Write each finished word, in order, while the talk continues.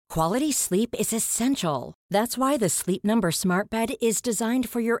Quality sleep is essential. That's why the Sleep Number Smart Bed is designed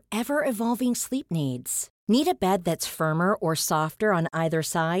for your ever-evolving sleep needs. Need a bed that's firmer or softer on either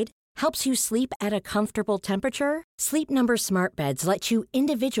side? Helps you sleep at a comfortable temperature? Sleep Number Smart Beds let you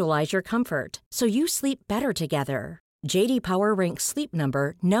individualize your comfort, so you sleep better together. J.D. Power ranks Sleep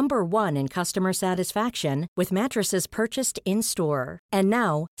Number number 1 in customer satisfaction with mattresses purchased in-store. And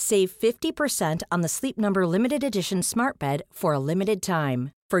now, save 50% on the Sleep Number Limited Edition Smart Bed for a limited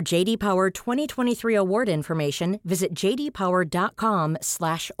time. For J.D. Power 2023 award information, visit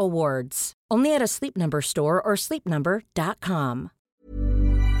jdpower.com/awards. Only at a Sleep Number store or sleepnumber.com.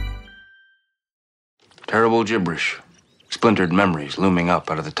 Terrible gibberish. Splintered memories looming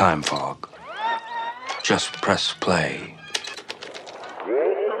up out of the time fog. Just press play.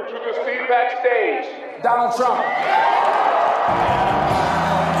 Welcome to the seat backstage, Donald Trump.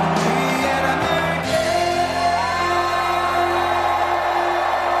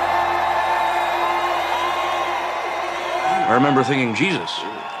 I remember thinking, Jesus,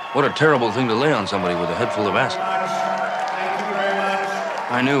 what a terrible thing to lay on somebody with a head full of acid. Thank you very much.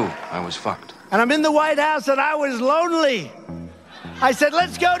 I knew I was fucked. And I'm in the White House and I was lonely. I said,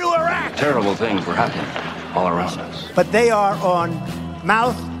 let's go to Iraq. Terrible things were happening all around us. But they are on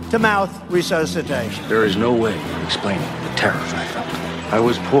mouth-to-mouth resuscitation. There is no way of explaining the terror I felt. I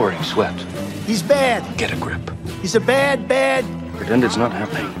was pouring sweat. He's bad. Get a grip. He's a bad. Pretend it's not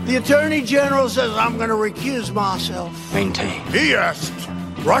happening. The Attorney General says I'm going to recuse myself. Maintain. He asked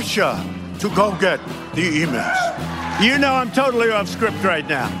Russia to go get the emails. You know I'm totally off script right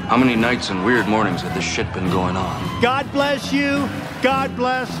now. How many nights and weird mornings had this shit been going on? God bless you. God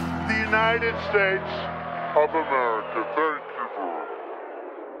bless The United States of America. Thank you for it.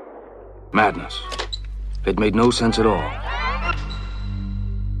 Madness. It made no sense at all.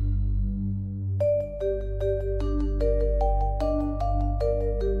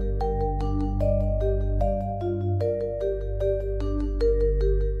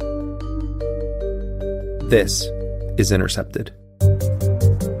 This is Intercepted.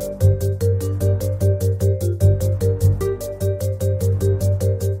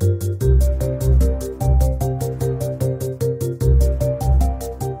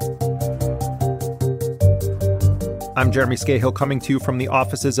 I'm Jeremy Scahill, coming to you from the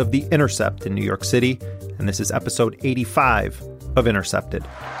offices of The Intercept in New York City, and this is episode 85 of Intercepted.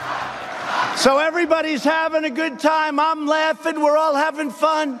 So everybody's having a good time. I'm laughing. We're all having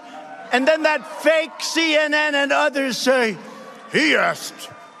fun. And then that fake CNN and others say, He asked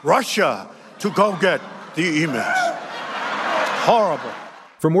Russia to go get the emails. horrible.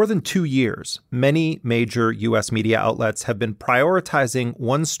 For more than 2 years, many major U.S. media outlets have been prioritizing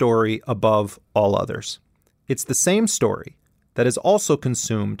one story above all others. It's the same story that has also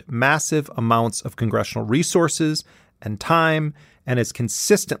consumed massive amounts of congressional resources and time and has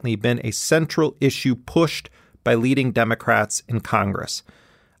consistently been a central issue pushed by leading Democrats in Congress.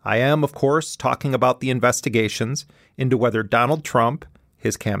 I am, of course, talking about the investigations into whether Donald Trump,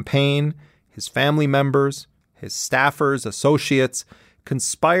 his campaign, his family members, his staffers, associates,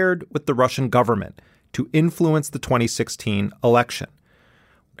 conspired with the Russian government to influence the 2016 election.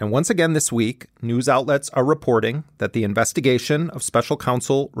 And once again this week, news outlets are reporting that the investigation of special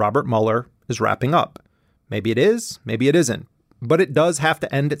counsel Robert Mueller is wrapping up. Maybe it is, maybe it isn't, but it does have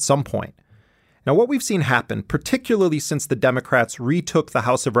to end at some point. Now, what we've seen happen, particularly since the Democrats retook the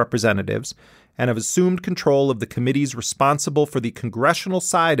House of Representatives and have assumed control of the committees responsible for the congressional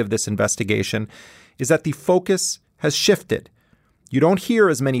side of this investigation, is that the focus has shifted. You don't hear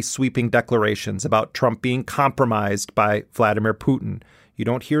as many sweeping declarations about Trump being compromised by Vladimir Putin. You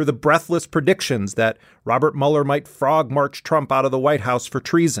don't hear the breathless predictions that Robert Mueller might frog march Trump out of the White House for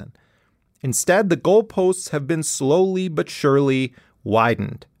treason. Instead, the goalposts have been slowly but surely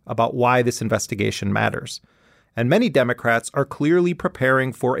widened about why this investigation matters. And many Democrats are clearly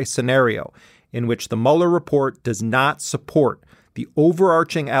preparing for a scenario in which the Mueller report does not support the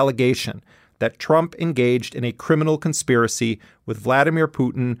overarching allegation that Trump engaged in a criminal conspiracy with Vladimir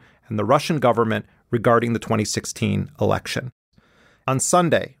Putin and the Russian government regarding the 2016 election. On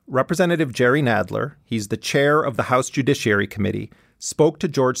Sunday, Representative Jerry Nadler, he's the chair of the House Judiciary Committee, spoke to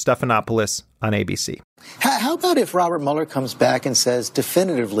George Stephanopoulos on ABC. How about if Robert Mueller comes back and says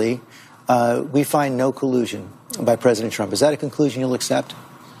definitively, we find no collusion by President Trump? Is that a conclusion you'll accept?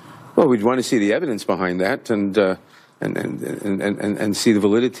 Well, we'd want to see the evidence behind that and see the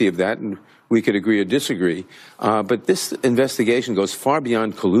validity of that, and we could agree or disagree. But this investigation goes far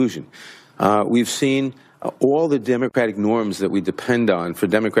beyond collusion. We've seen all the democratic norms that we depend on for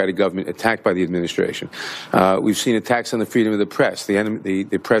democratic government attacked by the administration. We've seen attacks on the freedom of the press,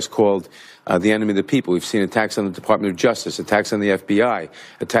 the press called the enemy of the people. We've seen attacks on the Department of Justice, attacks on the FBI,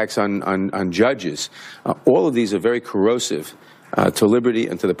 attacks on judges. All of these are very corrosive to liberty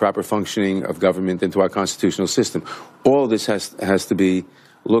and to the proper functioning of government and to our constitutional system. All of this has to be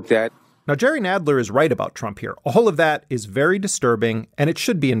looked at. Now, Jerry Nadler is right about Trump here. All of that is very disturbing, and it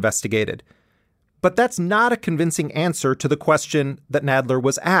should be investigated. But that's not a convincing answer to the question that Nadler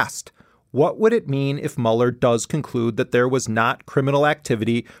was asked. What would it mean if Mueller does conclude that there was not criminal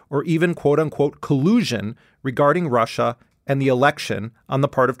activity or even quote-unquote collusion regarding Russia and the election on the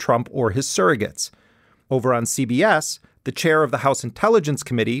part of Trump or his surrogates? Over on CBS, the chair of the House Intelligence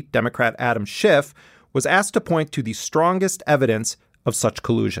Committee, Democrat Adam Schiff, was asked to point to the strongest evidence of such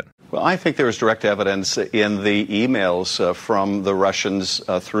collusion. Well, I think there is direct evidence in the emails from the Russians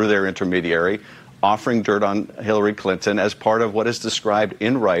through their intermediary offering dirt on Hillary Clinton as part of what is described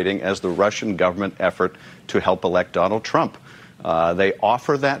in writing as the Russian government effort to help elect Donald Trump. They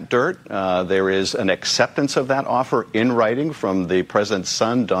offer that dirt. There is an acceptance of that offer in writing from the president's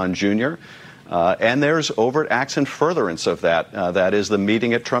son, Don Jr., and there's overt acts in furtherance of that. That is the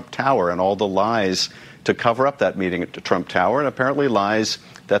meeting at Trump Tower and all the lies to cover up that meeting at Trump Tower, and apparently lies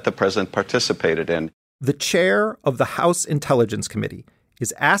that the president participated in. The chair of the House Intelligence Committee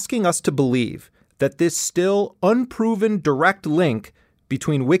is asking us to believe that this still unproven direct link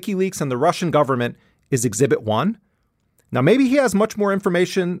between WikiLeaks and the Russian government is Exhibit 1. Now, maybe he has much more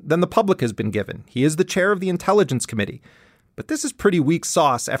information than the public has been given. He is the chair of the Intelligence Committee. But this is pretty weak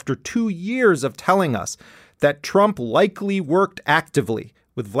sauce after 2 years of telling us that Trump likely worked actively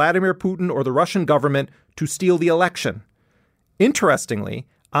with Vladimir Putin or the Russian government to steal the election. Interestingly,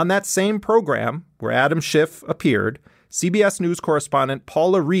 on that same program where Adam Schiff appeared, CBS News correspondent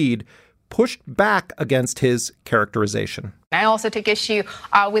Paula Reed pushed back against his characterization. I also take issue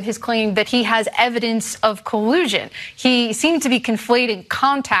with his claim that he has evidence of collusion. He seemed to be conflating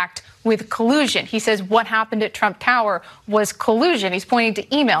contact with collusion. He says what happened at Trump Tower was collusion. He's pointing to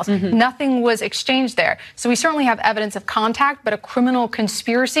emails. Nothing was exchanged there. So we certainly have evidence of contact, but a criminal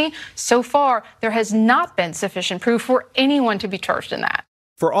conspiracy, so far, there has not been sufficient proof for anyone to be charged in that.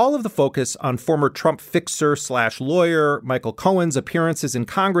 For all of the focus on former Trump fixer/lawyer Michael Cohen's appearances in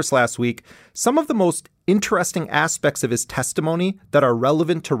Congress last week, some of the most interesting aspects of his testimony that are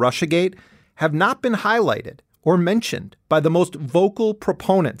relevant to Russiagate have not been highlighted or mentioned by the most vocal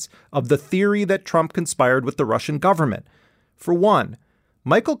proponents of the theory that Trump conspired with the Russian government. For one,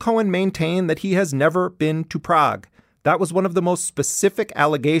 Michael Cohen maintained that he has never been to Prague. That was one of the most specific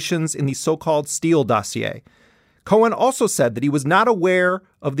allegations in the so-called Steele dossier. Cohen also said that he was not aware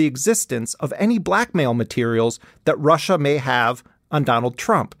of the existence of any blackmail materials that Russia may have on Donald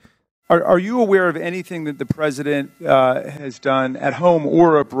Trump. Are you aware of anything that the president has done at home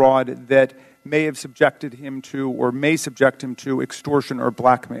or abroad that may have subjected him to or may subject him to extortion or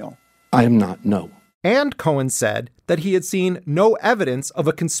blackmail? I am not, no. And Cohen said that he had seen no evidence of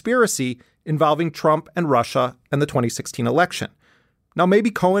a conspiracy involving Trump and Russia and the 2016 election. Now,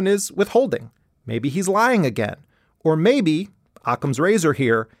 maybe Cohen is withholding. Maybe he's lying again. Or maybe, Occam's razor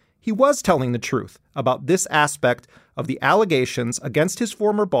here, he was telling the truth about this aspect of the allegations against his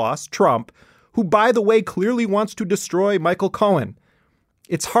former boss, Trump, who, by the way, clearly wants to destroy Michael Cohen.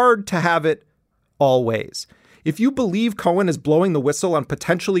 It's hard to have it all ways. If you believe Cohen is blowing the whistle on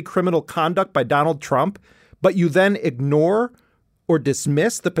potentially criminal conduct by Donald Trump, but you then ignore or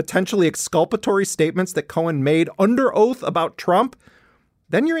dismiss the potentially exculpatory statements that Cohen made under oath about Trump,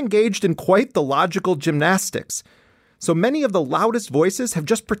 then you're engaged in quite the logical gymnastics. So many of the loudest voices have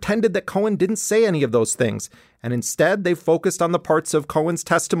just pretended that Cohen didn't say any of those things, and instead they've focused on the parts of Cohen's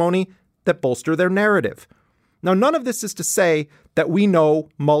testimony that bolster their narrative. Now, none of this is to say that we know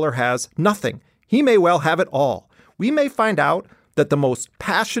Mueller has nothing. He may well have it all. We may find out that the most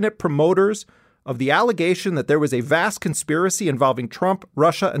passionate promoters of the allegation that there was a vast conspiracy involving Trump,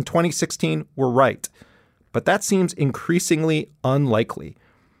 Russia, and 2016 were right. But that seems increasingly unlikely.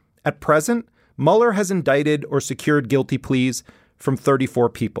 At present, Mueller has indicted or secured guilty pleas from 34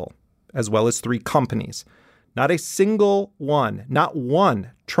 people, as well as 3 companies. Not a single one, not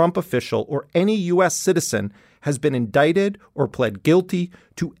one Trump official or any U.S. citizen has been indicted or pled guilty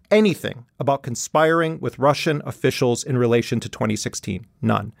to anything about conspiring with Russian officials in relation to 2016.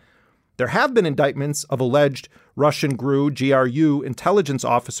 None. There have been indictments of alleged Russian GRU intelligence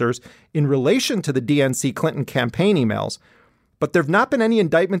officers in relation to the DNC Clinton campaign emails, but there have not been any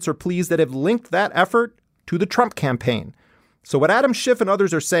indictments or pleas that have linked that effort to the Trump campaign. So what Adam Schiff and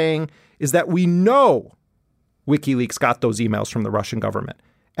others are saying is that we know WikiLeaks got those emails from the Russian government.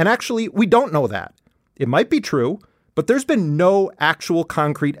 And actually, we don't know that. It might be true, but there's been no actual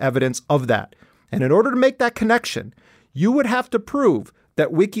concrete evidence of that. And in order to make that connection, you would have to prove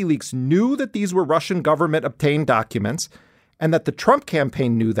that WikiLeaks knew that these were Russian government-obtained documents and that the Trump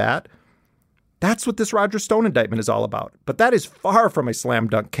campaign knew that. That's what this Roger Stone indictment is all about. But that is far from a slam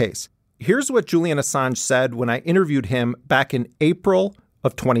dunk case. Here's what Julian Assange said when I interviewed him back in April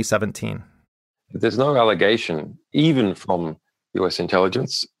of 2017. There's no allegation, even from U.S.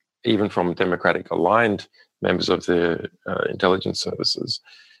 intelligence, even from Democratic-aligned members of the intelligence services,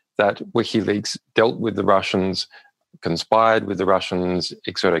 that WikiLeaks dealt with the Russians, conspired with the Russians,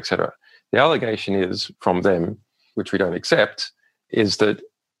 et cetera, et cetera. The allegation is from them, which we don't accept, is that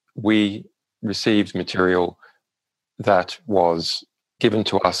we received material that was given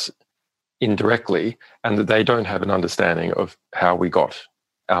to us indirectly and that they don't have an understanding of how we got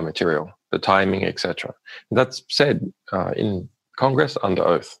our material, the timing, etc. That's said in Congress under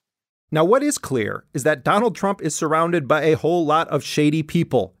oath. Now, what is clear is that Donald Trump is surrounded by a whole lot of shady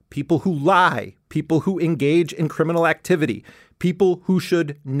people, people who lie, people who engage in criminal activity, people who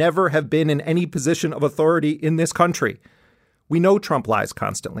should never have been in any position of authority in this country. We know Trump lies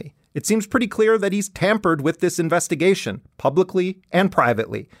constantly. It seems pretty clear that he's tampered with this investigation, publicly and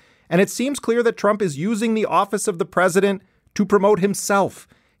privately. And it seems clear that Trump is using the office of the president to promote himself,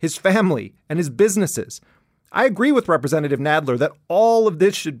 his family, and his businesses. I agree with Representative Nadler that all of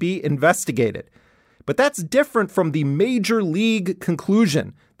this should be investigated. But that's different from the major league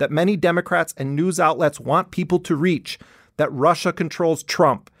conclusion that many Democrats and news outlets want people to reach, that Russia controls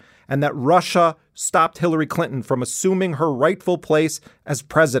Trump and that Russia stopped Hillary Clinton from assuming her rightful place as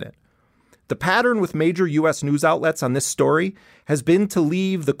president. The pattern with major U.S. news outlets on this story has been to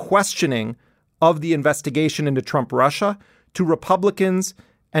leave the questioning of the investigation into Trump-Russia to Republicans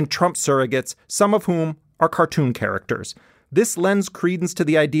and Trump surrogates, some of whom are cartoon characters. This lends credence to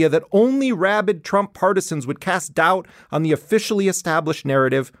the idea that only rabid Trump partisans would cast doubt on the officially established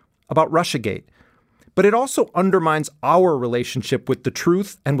narrative about Russiagate. But it also undermines our relationship with the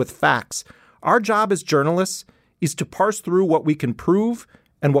truth and with facts. Our job as journalists is to parse through what we can prove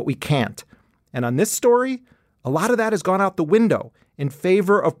and what we can't. And on this story, a lot of that has gone out the window in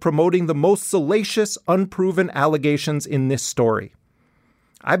favor of promoting the most salacious, unproven allegations in this story.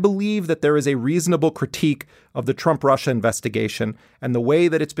 I believe that there is a reasonable critique of the Trump-Russia investigation and the way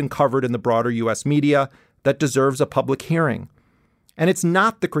that it's been covered in the broader U.S. media that deserves a public hearing. And it's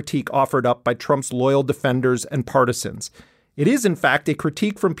not the critique offered up by Trump's loyal defenders and partisans. It is, in fact, a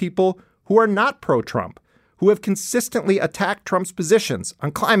critique from people who are not pro-Trump, who have consistently attacked Trump's positions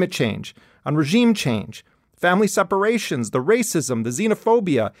on climate change, on regime change, family separations, the racism, the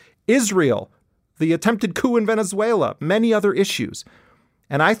xenophobia, Israel, the attempted coup in Venezuela, many other issues.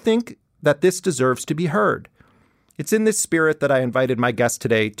 And I think that this deserves to be heard. It's in this spirit that I invited my guest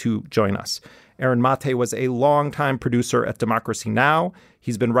today to join us. Aaron Mate was a longtime producer at Democracy Now!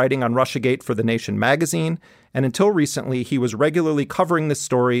 He's been writing on Russiagate for The Nation magazine, and until recently, he was regularly covering this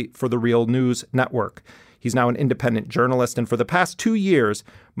story for the Real News Network. He's now an independent journalist, and for the past 2 years,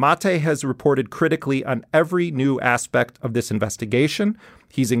 Mate has reported critically on every new aspect of this investigation.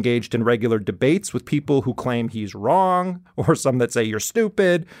 He's engaged in regular debates with people who claim he's wrong, or some that say you're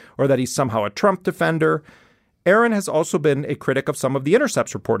stupid, or that he's somehow a Trump defender. Aaron has also been a critic of some of The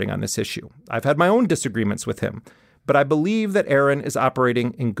Intercept's reporting on this issue. I've had my own disagreements with him, but I believe that Aaron is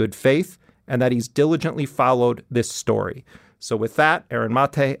operating in good faith and that he's diligently followed this story. So with that, Aaron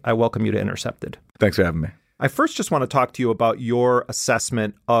Mate, I welcome you to Intercepted. Thanks for having me. I first just want to talk to you about your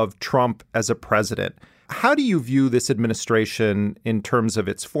assessment of Trump as a president. How do you view this administration in terms of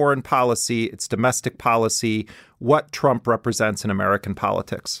its foreign policy, its domestic policy, what Trump represents in American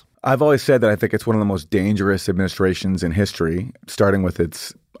politics? I've always said that I think it's one of the most dangerous administrations in history, starting with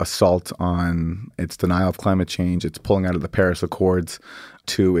its assault on its denial of climate change, its pulling out of the Paris Accords,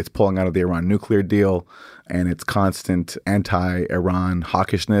 to its pulling out of the Iran nuclear deal, and its constant anti-Iran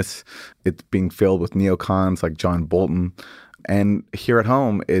hawkishness. It's being filled with neocons like John Bolton. And here at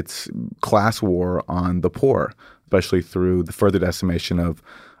home, it's class war on the poor, especially through the further decimation of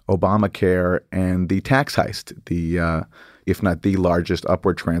Obamacare and the tax heist, the if not the largest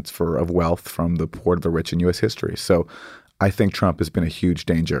upward transfer of wealth from the poor to the rich in U.S. history. So I think Trump has been a huge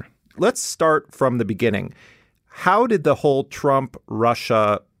danger. Let's start from the beginning. How did the whole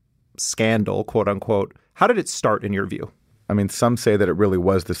Trump-Russia scandal, quote unquote, how did it start in your view? I mean, some say that it really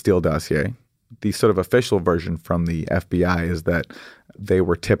was the Steele dossier. The sort of official version from the FBI is that they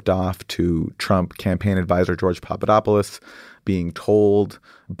were tipped off to Trump campaign advisor George Papadopoulos, being told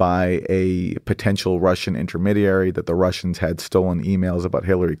by a potential Russian intermediary that the Russians had stolen emails about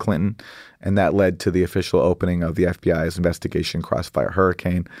Hillary Clinton. And that led to the official opening of the FBI's investigation, Crossfire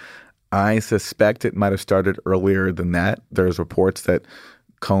Hurricane. I suspect it might have started earlier than that. There's reports that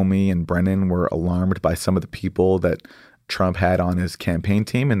Comey and Brennan were alarmed by some of the people that Trump had on his campaign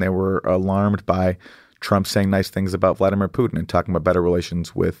team, and they were alarmed by Trump saying nice things about Vladimir Putin and talking about better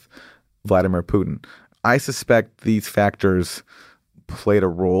relations with Vladimir Putin. I suspect these factors played a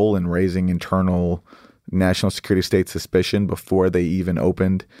role in raising internal national security state suspicion before they even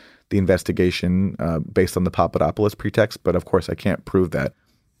opened the investigation based on the Papadopoulos pretext. But of course, I can't prove that.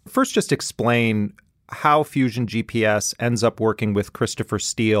 First, just explain how Fusion GPS ends up working with Christopher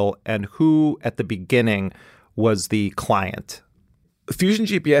Steele and who at the beginning was the client. Fusion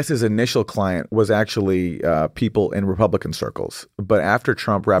GPS's initial client was actually people in Republican circles. But after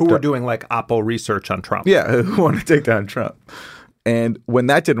Trump wrapped up... Who were doing like Oppo research on Trump. Yeah, who wanted to take down Trump. And when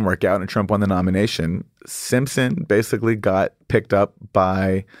that didn't work out and Trump won the nomination, Simpson basically got picked up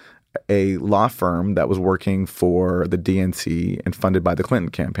by a law firm that was working for the DNC and funded by the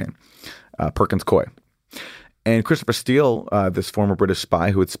Clinton campaign, Perkins Coie. And Christopher Steele, this former British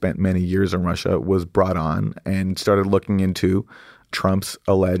spy who had spent many years in Russia, was brought on and started looking into Trump's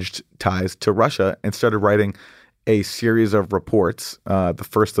alleged ties to Russia and started writing a series of reports, the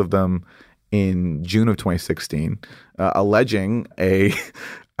first of them in June of 2016, alleging a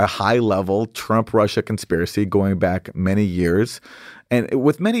high-level Trump-Russia conspiracy going back many years, and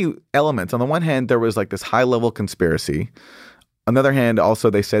with many elements. On the one hand, there was like this high-level conspiracy. On the other hand, also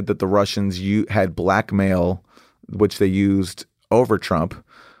they said that the Russians had blackmail, which they used over Trump.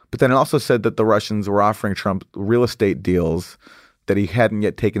 But then it also said that the Russians were offering Trump real estate deals that he hadn't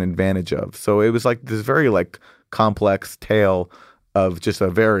yet taken advantage of. So it was like this very like complex tale of just a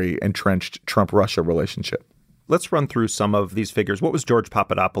very entrenched Trump-Russia relationship. Let's run through some of these figures. What was George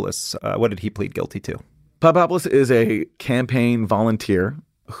Papadopoulos? What did he plead guilty to? Papadopoulos is a campaign volunteer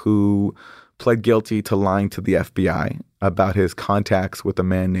who pled guilty to lying to the FBI about his contacts with a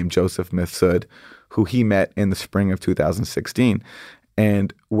man named Joseph Mifsud, who he met in the spring of 2016.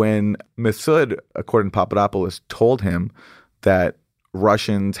 And when Mifsud, according to Papadopoulos, told him that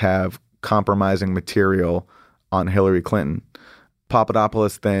Russians have compromising material on Hillary Clinton,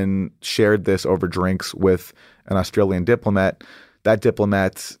 Papadopoulos then shared this over drinks with an Australian diplomat. That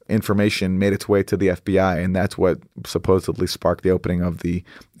diplomat's information made its way to the FBI, and that's what supposedly sparked the opening of the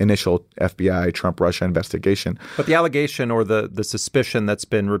initial FBI Trump-Russia investigation. But the allegation or the suspicion that's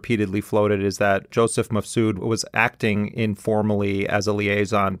been repeatedly floated is that Joseph Mifsud was acting informally as a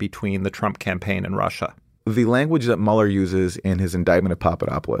liaison between the Trump campaign and Russia. The language that Mueller uses in his indictment of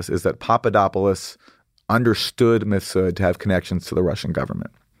Papadopoulos is that Papadopoulos understood Mifsud to have connections to the Russian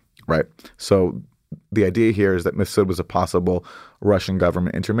government, right? So the idea here is that Mifsud was a possible Russian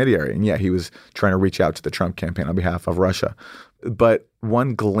government intermediary. And yeah, he was trying to reach out to the Trump campaign on behalf of Russia. But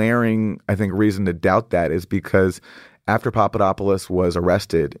one glaring, I think, reason to doubt that is because after Papadopoulos was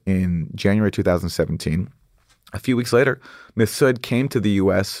arrested in January 2017, a few weeks later, Mifsud came to the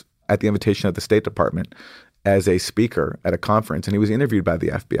U.S. at the invitation of the State Department as a speaker at a conference, and he was interviewed by the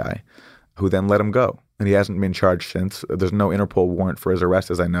FBI, who then let him go. And he hasn't been charged since. There's no Interpol warrant for his arrest,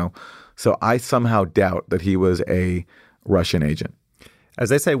 as I know. So I somehow doubt that he was a Russian agent. As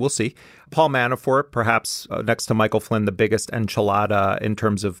they say, we'll see. Paul Manafort, perhaps next to Michael Flynn, the biggest enchilada in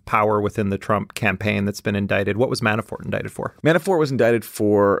terms of power within the Trump campaign that's been indicted. What was Manafort indicted for? Manafort was indicted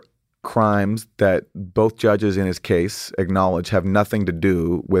for crimes that both judges in his case acknowledge have nothing to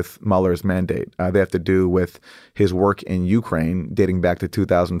do with Mueller's mandate. They have to do with his work in Ukraine dating back to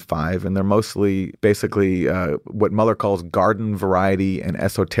 2005. And they're mostly basically what Mueller calls garden variety and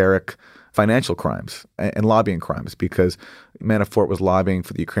esoteric financial crimes and lobbying crimes, because Manafort was lobbying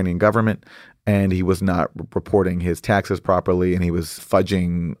for the Ukrainian government and he was not reporting his taxes properly, and he was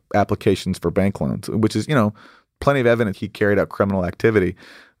fudging applications for bank loans, which is, plenty of evidence he carried out criminal activity,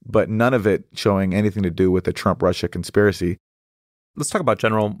 but none of it showing anything to do with the Trump-Russia conspiracy. Let's talk about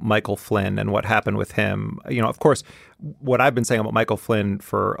General Michael Flynn and what happened with him. Of course, what I've been saying about Michael Flynn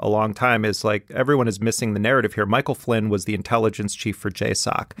for a long time is like everyone is missing the narrative here. Michael Flynn was the intelligence chief for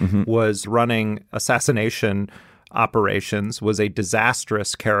JSOC, was running assassination operations, was a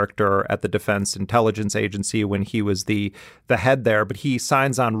disastrous character at the Defense Intelligence Agency when he was the head there. But he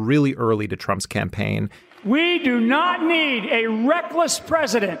signs on really early to Trump's campaign. We do not need a reckless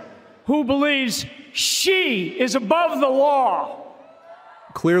president who believes she is above the law.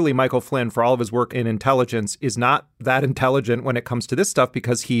 Clearly, Michael Flynn, for all of his work in intelligence, is not that intelligent when it comes to this stuff,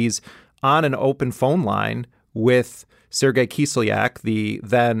 because he's on an open phone line with Sergei Kislyak, the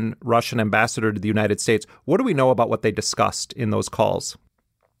then Russian ambassador to the United States. What do we know about what they discussed in those calls?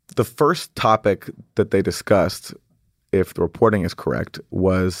 The first topic that they discussed, if the reporting is correct,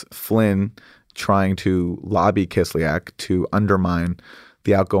 was Flynn trying to lobby Kislyak to undermine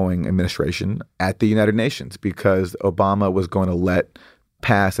the outgoing administration at the United Nations because Obama was going to let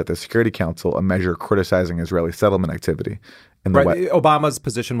pass at the Security Council a measure criticizing Israeli settlement activity. Obama's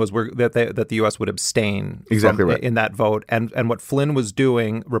position was that the U.S. would abstain in that vote. And what Flynn was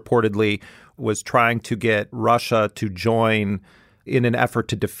doing, reportedly, was trying to get Russia to join in an effort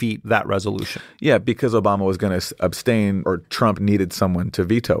to defeat that resolution. Yeah, because Obama was going to abstain, or Trump needed someone to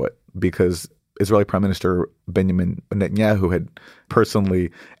veto it because Israeli Prime Minister Benjamin Netanyahu had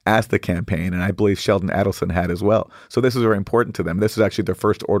personally asked the campaign, and I believe Sheldon Adelson had as well. So this is very important to them. This is actually their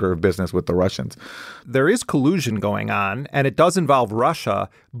first order of business with the Russians. There is collusion going on, and it does involve Russia,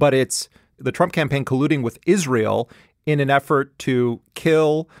 but it's the Trump campaign colluding with Israel in an effort to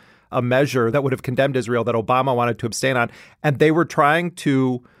kill a measure that would have condemned Israel that Obama wanted to abstain on. And they were trying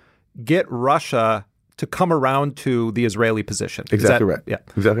to get Russia to come around to the Israeli position. Exactly right. Yeah.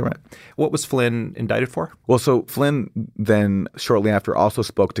 Exactly right. What was Flynn indicted for? Well, so Flynn then shortly after also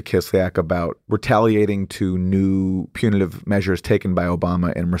spoke to Kislyak about retaliating to new punitive measures taken by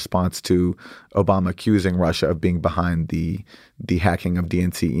Obama in response to Obama accusing Russia of being behind the hacking of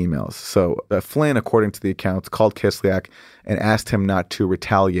DNC emails. So Flynn, according to the accounts, called Kislyak and asked him not to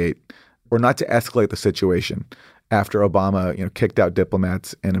retaliate or not to escalate the situation after Obama, kicked out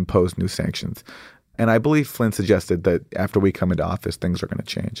diplomats and imposed new sanctions. And I believe Flynn suggested that after we come into office, things are going to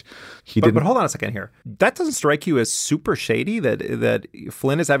change. But hold on a second here. That doesn't strike you as super shady that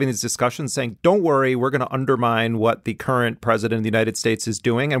Flynn is having these discussions saying, don't worry, we're going to undermine what the current president of the United States is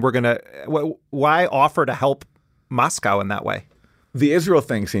doing. And we're going to – why offer to help Moscow in that way? The Israel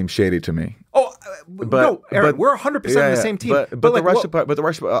thing seems shady to me. Oh, no, Aaron, we're 100% on the same team. But the Russia part,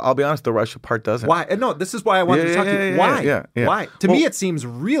 I'll be honest, the Russia part doesn't. Why? No, this is why I wanted to talk to you. Why? Yeah. Why? To me, it seems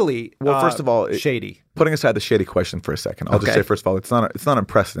really first of all, shady. Putting aside the shady question for a second, I'll just say, first of all, it's not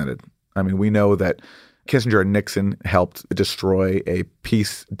unprecedented. I mean, we know that Kissinger and Nixon helped destroy a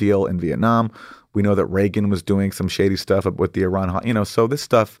peace deal in Vietnam. We know that Reagan was doing some shady stuff with the Iran, so this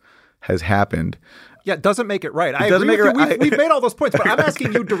stuff has happened. Yeah, it doesn't make it right. I agree with you. We've made all those points, but I'm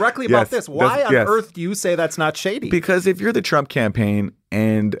asking you directly about this. Why on earth do you say that's not shady? Because if you're the Trump campaign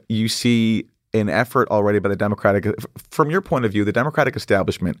and you see an effort already by the Democratic, from your point of view, the Democratic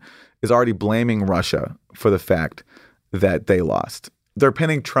establishment is already blaming Russia for the fact that they lost. They're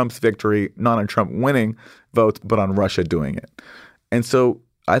pinning Trump's victory not on Trump winning votes, but on Russia doing it. And so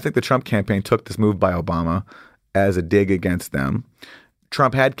I think the Trump campaign took this move by Obama as a dig against them.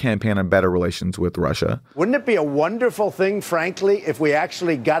 Trump had campaigned on better relations with Russia. Wouldn't it be a wonderful thing, frankly, if we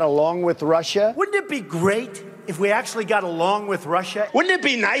actually got along with Russia? Wouldn't it be great if we actually got along with Russia? Wouldn't it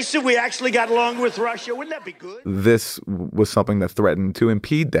be nice if we actually got along with Russia? Wouldn't that be good? This was something that threatened to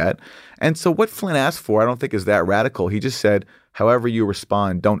impede that. And so what Flynn asked for, I don't think is that radical. He just said, however you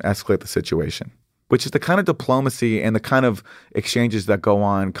respond, don't escalate the situation, which is the kind of diplomacy and the kind of exchanges that go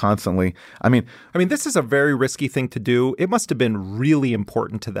on constantly. I mean, this is a very risky thing to do. It must have been really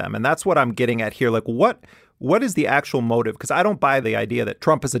important to them. And that's what I'm getting at here. Like, what is the actual motive? Because I don't buy the idea that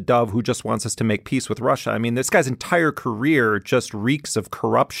Trump is a dove who just wants us to make peace with Russia. I mean, this guy's entire career just reeks of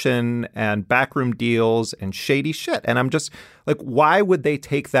corruption and backroom deals and shady shit. And I'm just like, why would they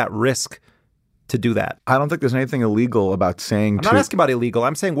take that risk to do that? I don't think there's anything illegal about saying I'm not asking about illegal.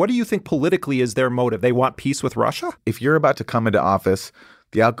 I'm saying, what do you think politically is their motive? They want peace with Russia? If you're about to come into office,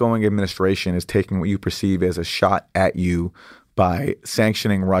 the outgoing administration is taking what you perceive as a shot at you by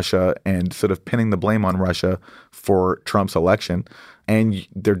sanctioning Russia and sort of pinning the blame on Russia for Trump's election. And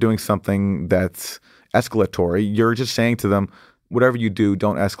they're doing something that's escalatory. You're just saying to them, whatever you do,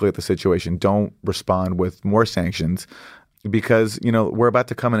 don't escalate the situation. Don't respond with more sanctions because, we're about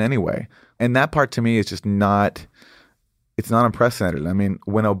to come in anyway. And that part to me is just it's not unprecedented. I mean,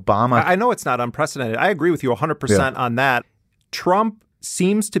 when Obama... I know it's not unprecedented. I agree with you 100% on that. Trump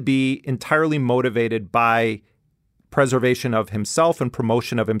seems to be entirely motivated by preservation of himself and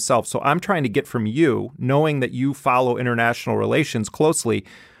promotion of himself. So I'm trying to get from you, knowing that you follow international relations closely,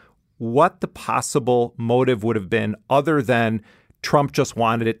 what the possible motive would have been other than Trump just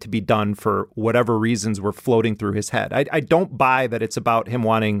wanted it to be done for whatever reasons were floating through his head. I don't buy that it's about him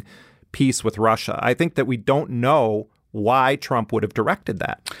wanting peace with Russia. I think that we don't know why Trump would have directed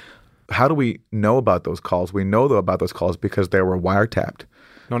that. How do we know about those calls? We know about those calls because they were wiretapped.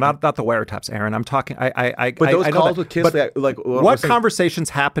 No, not the wiretaps, Aaron. I'm talking. But those calls with Kislyak, what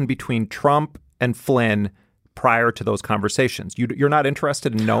conversations happened between Trump and Flynn prior to those conversations? You're not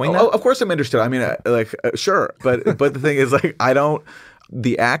interested in knowing that? Oh, of course I'm interested. I mean, sure, but the thing is,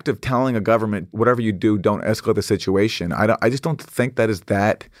 the act of telling a government whatever you do, don't escalate the situation. I just don't think that is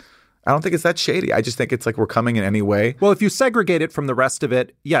that I don't think it's that shady. I just think it's like we're coming in any way. Well, if you segregate it from the rest of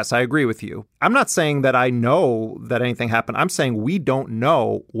it, yes, I agree with you. I'm not saying that I know that anything happened. I'm saying we don't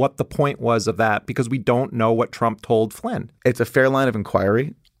know what the point was of that because we don't know what Trump told Flynn. It's a fair line of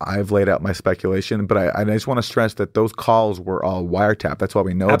inquiry. I've laid out my speculation, but I just want to stress that those calls were all wiretapped. That's why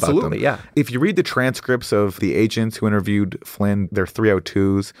we know about them. Absolutely, yeah. If you read the transcripts of the agents who interviewed Flynn, their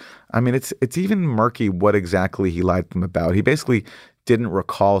 302s, I mean, it's even murky what exactly he lied to them about. He basically didn't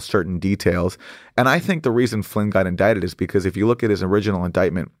recall certain details. And I think the reason Flynn got indicted is because if you look at his original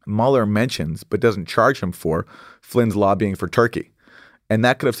indictment, Mueller mentions, but doesn't charge him for, Flynn's lobbying for Turkey. And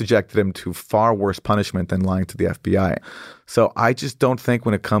that could have subjected him to far worse punishment than lying to the FBI. So I just don't think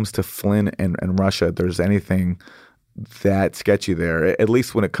when it comes to Flynn and Russia, there's anything that sketchy there, at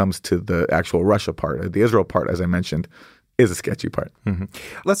least when it comes to the actual Russia part. The Israel part, as I mentioned, is a sketchy part. Mm-hmm.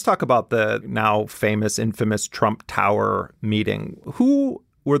 Let's talk about the now famous, infamous Trump Tower meeting. Who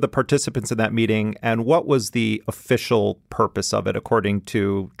were the participants in that meeting, and what was the official purpose of it, according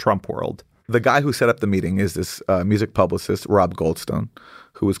to Trump World? The guy who set up the meeting is this music publicist, Rob Goldstone,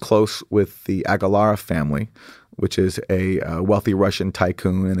 who was close with the Agalarov family, which is a wealthy Russian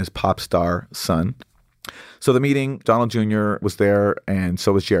tycoon and his pop star son. So the meeting, Donald Jr. was there, and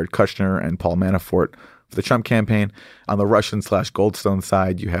so was Jared Kushner and Paul Manafort for the Trump campaign. On the Russian/Goldstone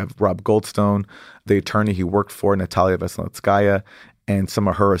side, you have Rob Goldstone, the attorney he worked for, Natalia Veselnitskaya, and some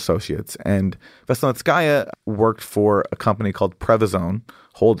of her associates. And Veselnitskaya worked for a company called Previzon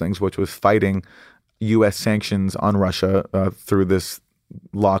Holdings, which was fighting U.S. sanctions on Russia through this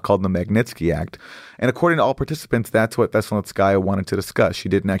law called the Magnitsky Act. And according to all participants, that's what Veselnitskaya wanted to discuss. She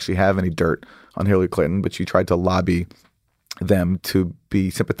didn't actually have any dirt on Hillary Clinton, but she tried to lobby them to be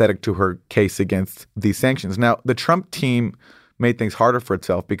sympathetic to her case against these sanctions. Now, the Trump team made things harder for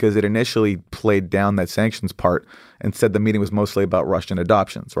itself because it initially played down that sanctions part and said the meeting was mostly about Russian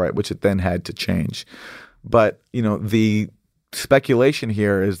adoptions, right, which it then had to change. But, you know, the speculation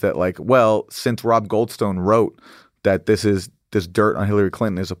here is that, like, well, since Rob Goldstone wrote that this dirt on Hillary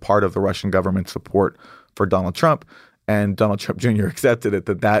Clinton is a part of the Russian government's support for Donald Trump, and Donald Trump Jr. accepted it,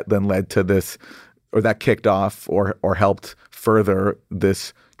 that then led to this, or that kicked off or helped further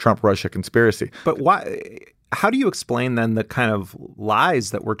this Trump-Russia conspiracy. But why? How do you explain then the kind of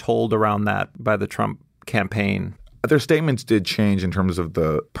lies that were told around that by the Trump campaign? Their statements did change in terms of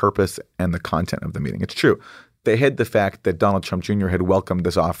the purpose and the content of the meeting. It's true. They hid the fact that Donald Trump Jr. had welcomed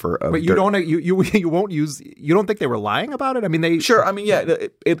this offer of. But you don't think they were lying about it? I mean, Sure. I mean, yeah.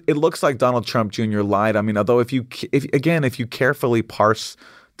 It looks like Donald Trump Jr. lied. I mean, although if you carefully parse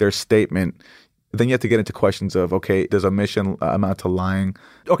their statement, then you have to get into questions of, okay, does omission amount to lying?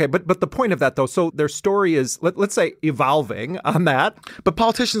 Okay, but the point of that, though, so their story is, let's say, evolving on that. But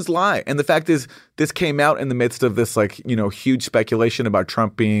politicians lie. And the fact is, this came out in the midst of this, like, you know, huge speculation about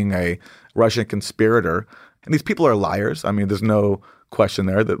Trump being a Russian conspirator. And these people are liars. I mean, there's no question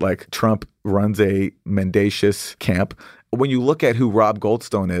there that, like, Trump runs a mendacious camp. When you look at who Rob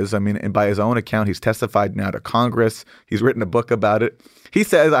Goldstone is, I mean, and by his own account, he's testified now to Congress. He's written a book about it. He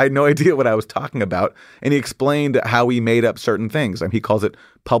says, I had no idea what I was talking about. And he explained how he made up certain things. I mean, he calls it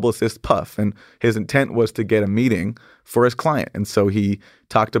publicist puff. And his intent was to get a meeting for his client. And so he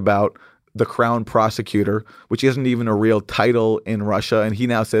talked about the Crown Prosecutor, which isn't even a real title in Russia. And he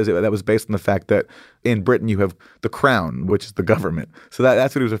now says that was based on the fact that in Britain you have the Crown, which is the government. So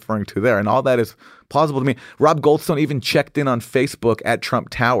that's what he was referring to there. And all that is plausible to me. Rob Goldstone even checked in on Facebook at Trump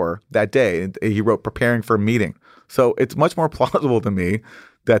Tower that day. He wrote, preparing for a meeting. So it's much more plausible to me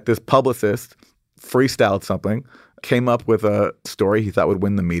that this publicist freestyled something, came up with a story he thought would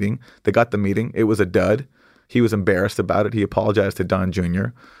win the meeting. They got the meeting. It was a dud. He was embarrassed about it. He apologized to Don Jr.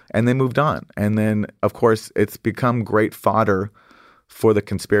 and they moved on. And then, of course, it's become great fodder for the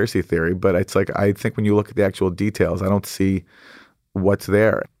conspiracy theory. But it's like, I think when you look at the actual details, I don't see what's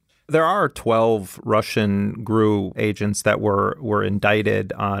there. There are 12 Russian GRU agents that were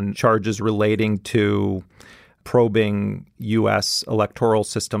indicted on charges relating to probing U.S. electoral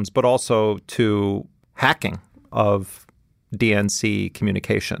systems, but also to hacking of DNC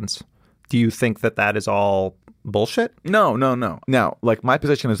communications. Do you think that is all bullshit? No. Now, like, my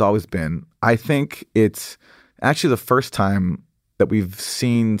position has always been, I think it's actually the first time that we've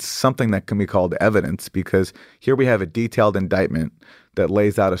seen something that can be called evidence, because here we have a detailed indictment that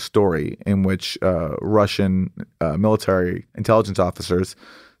lays out a story in which Russian military intelligence officers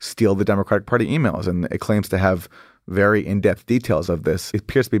steal the Democratic Party emails. And it claims to have very in-depth details of this. It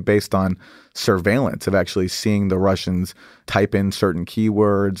appears to be based on surveillance of actually seeing the Russians type in certain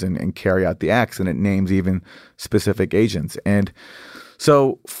keywords and carry out the acts, and it names even specific agents. And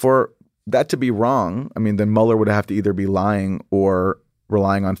so for that to be wrong, I mean, then Mueller would have to either be lying or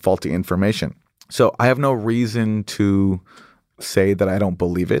relying on faulty information. So I have no reason to say that I don't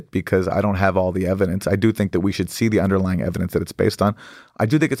believe it because I don't have all the evidence. I do think that we should see the underlying evidence that it's based on. I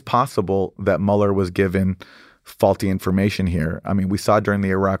do think it's possible that Mueller was given faulty information here. I mean, we saw during the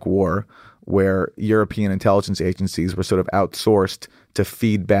Iraq War where European intelligence agencies were sort of outsourced to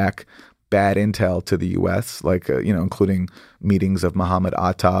feed back bad intel to the U.S., like, including meetings of Mohammed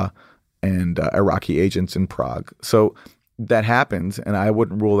Atta and Iraqi agents in Prague. So that happens, and I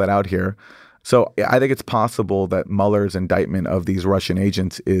wouldn't rule that out here. So I think it's possible that Mueller's indictment of these Russian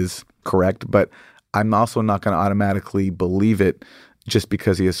agents is correct, but I'm also not going to automatically believe it just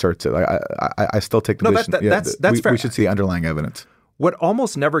because he asserts it. I still take the position that's fair. We should see underlying evidence. What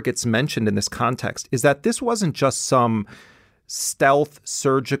almost never gets mentioned in this context is that this wasn't just some stealth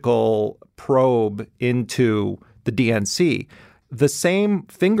surgical probe into the DNC. The same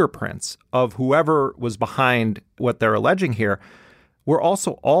fingerprints of whoever was behind what they're alleging here were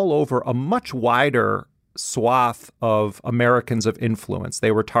also all over a much wider swath of Americans of influence.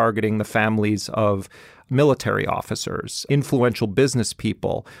 They were targeting the families of military officers, influential business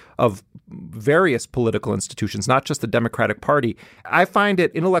people of various political institutions, not just the Democratic Party. I find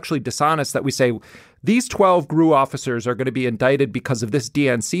it intellectually dishonest that we say these 12 GRU officers are going to be indicted because of this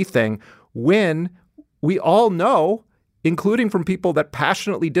DNC thing when we all know, including from people that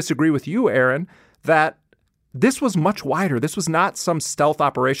passionately disagree with you, Aaron, that this was much wider. This was not some stealth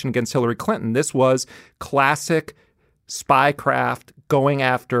operation against Hillary Clinton. This was classic spycraft going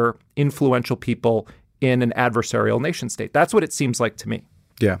after influential people in an adversarial nation state. That's what it seems like to me.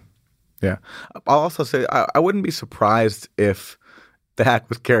 Yeah. I'll also say I wouldn't be surprised if the hack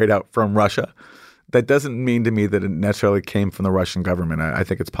was carried out from Russia. That doesn't mean to me that it necessarily came from the Russian government. I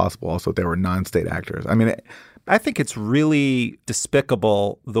think it's possible also there were non-state actors. I think it's really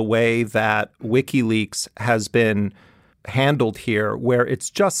despicable the way that WikiLeaks has been handled here, where it's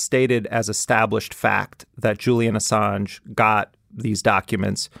just stated as established fact that Julian Assange got these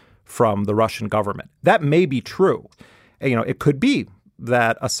documents from the Russian government. That may be true. It could be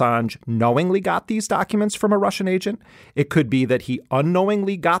that Assange knowingly got these documents from a Russian agent. It could be that he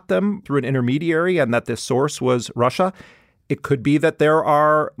unknowingly got them through an intermediary and that this source was Russia. It could be that there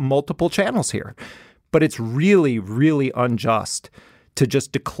are multiple channels here. But it's really, really unjust to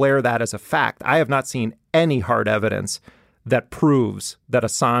just declare that as a fact. I have not seen any hard evidence that proves that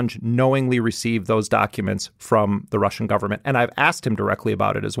Assange knowingly received those documents from the Russian government. And I've asked him directly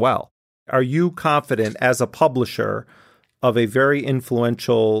about it as well. Are you confident as a publisher of a very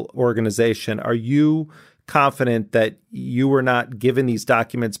influential organization, are you confident that you were not given these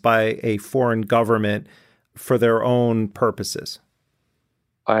documents by a foreign government for their own purposes?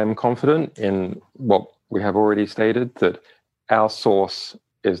 I am confident in what we have already stated, that our source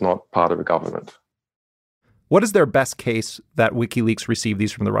is not part of a government. What is their best case that WikiLeaks received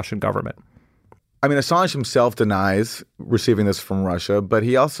these from the Russian government? Assange himself denies receiving this from Russia, but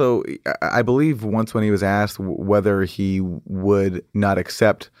he also, I believe once when he was asked whether he would not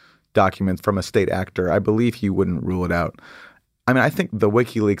accept documents from a state actor, I believe he wouldn't rule it out. I think the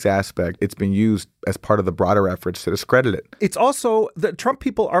WikiLeaks aspect, it's been used as part of the broader efforts to discredit it. It's also the Trump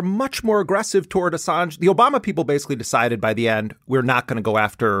people are much more aggressive toward Assange. The Obama people basically decided by the end, we're not going to go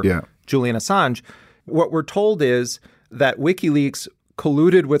after Julian Assange. What we're told is that WikiLeaks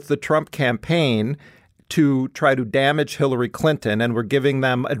colluded with the Trump campaign to try to damage Hillary Clinton, and we're giving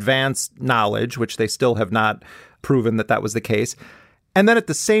them advanced knowledge, which they still have not proven that was the case. And then at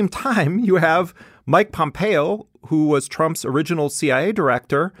the same time, you have Mike Pompeo, who was Trump's original CIA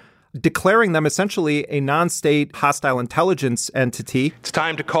director, declaring them essentially a non-state hostile intelligence entity. It's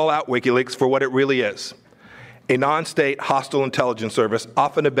time to call out WikiLeaks for what it really is. A non-state hostile intelligence service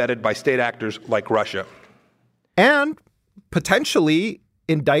often abetted by state actors like Russia. And potentially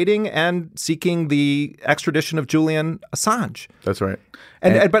indicting and seeking the extradition of Julian Assange. That's right.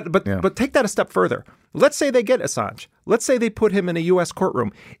 But take that a step further. Let's say they get Assange. Let's say they put him in a U.S.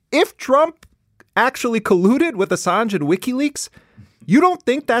 courtroom. If Trump actually colluded with Assange and WikiLeaks, you don't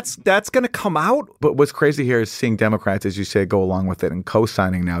think that's going to come out? But what's crazy here is seeing Democrats, as you say, go along with it and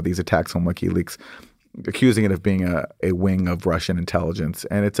co-signing now these attacks on WikiLeaks, accusing it of being a wing of Russian intelligence.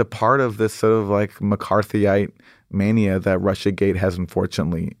 And it's a part of this sort of like McCarthyite mania that Russiagate has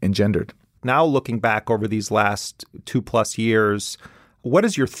unfortunately engendered. Now looking back over these last 2+ years, what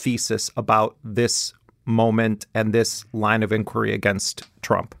is your thesis about this moment and this line of inquiry against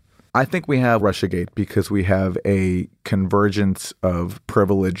Trump? I think we have Russiagate because we have a convergence of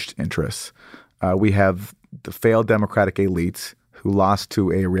privileged interests. We have the failed Democratic elites who lost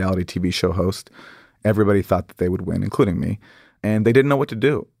to a reality TV show host. Everybody thought that they would win, including me. And they didn't know what to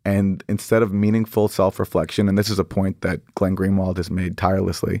do. And instead of meaningful self-reflection, and this is a point that Glenn Greenwald has made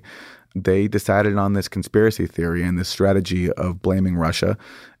tirelessly, they decided on this conspiracy theory and this strategy of blaming Russia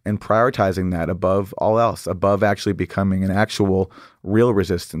and prioritizing that above all else, above actually becoming an actual real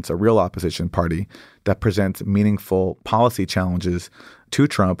resistance, a real opposition party that presents meaningful policy challenges to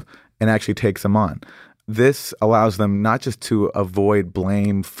Trump and actually takes them on. This allows them not just to avoid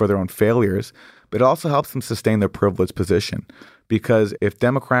blame for their own failures, but it also helps them sustain their privileged position. Because if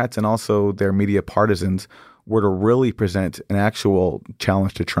Democrats and also their media partisans were to really present an actual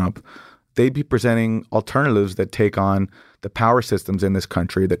challenge to Trump, they'd be presenting alternatives that take on the power systems in this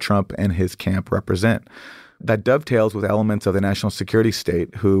country that Trump and his camp represent. That dovetails with elements of the national security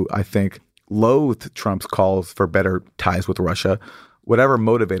state who I think loathed Trump's calls for better ties with Russia, whatever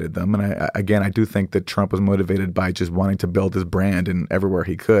motivated them. And I do think that Trump was motivated by just wanting to build his brand in everywhere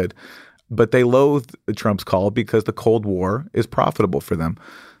he could. But they loathed Trump's call because the Cold War is profitable for them.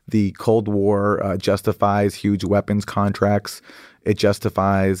 The Cold War justifies huge weapons contracts. It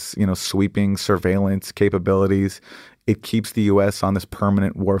justifies, sweeping surveillance capabilities. It keeps the U.S. on this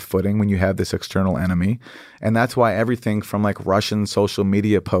permanent war footing when you have this external enemy. And that's why everything from like Russian social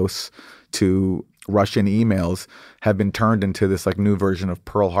media posts to Russian emails have been turned into this like new version of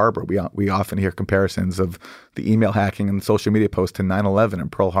Pearl Harbor. We often hear comparisons of the email hacking and social media posts to 9/11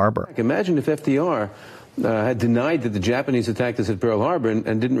 and Pearl Harbor. Imagine if FDR had denied that the Japanese attacked us at Pearl Harbor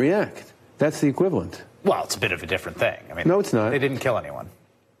and didn't react. That's the equivalent. Well, it's a bit of a different thing. I mean, no, it's not. They didn't kill anyone.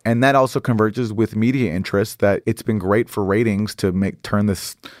 And that also converges with media interests that it's been great for ratings to turn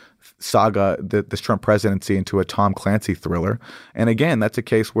this saga, this Trump presidency, into a Tom Clancy thriller. And again, that's a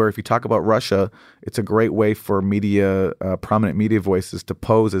case where if you talk about Russia, it's a great way for media, prominent media voices to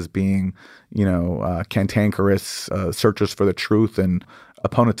pose as being, cantankerous searchers for the truth and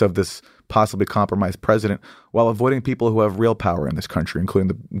opponents of this possibly compromised president, while avoiding people who have real power in this country,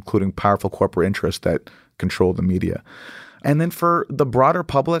 including powerful corporate interests that control the media. And then for the broader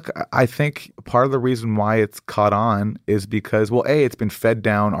public, I think part of the reason why it's caught on is because, well, A, it's been fed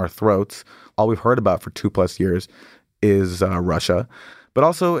down our throats. All we've heard about for 2+ years is Russia. But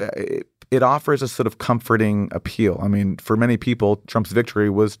also it offers a sort of comforting appeal. I mean, for many people, Trump's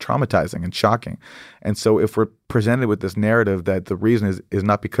victory was traumatizing and shocking. And so if we're presented with this narrative that the reason is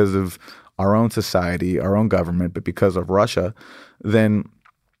not because of our own society, our own government, but because of Russia, then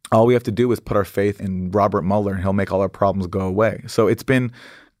all we have to do is put our faith in Robert Mueller and he'll make all our problems go away. So it's been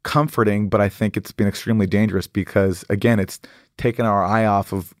comforting, but I think it's been extremely dangerous because, again, it's taken our eye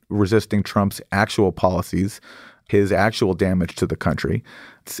off of resisting Trump's actual policies, his actual damage to the country.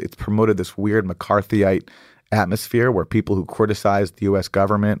 It's promoted this weird McCarthyite atmosphere where people who criticize the U.S.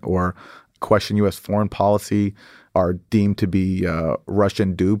 government or question U.S. foreign policy are deemed to be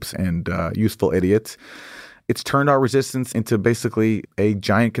Russian dupes and useful idiots. It's turned our resistance into basically a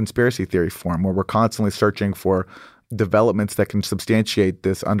giant conspiracy theory form where we're constantly searching for developments that can substantiate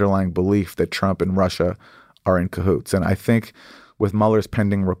this underlying belief that Trump and Russia are in cahoots. And I think with Mueller's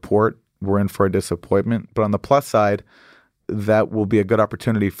pending report, we're in for a disappointment. But on the plus side, that will be a good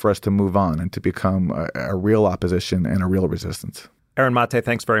opportunity for us to move on and to become a real opposition and a real resistance. Aaron Mate,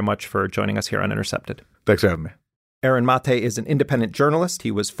 thanks very much for joining us here on Intercepted. Thanks for having me. Aaron Mate is an independent journalist.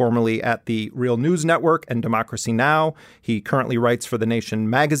 He was formerly at the Real News Network and Democracy Now! He currently writes for The Nation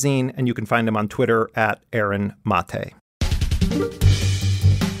magazine, and you can find him on Twitter at Aaron Mate.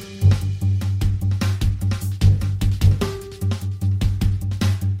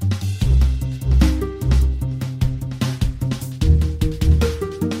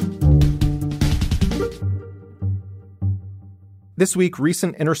 This week,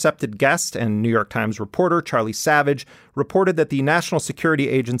 recent Intercepted guest and New York Times reporter Charlie Savage reported that the National Security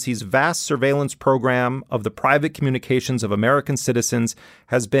Agency's vast surveillance program of the private communications of American citizens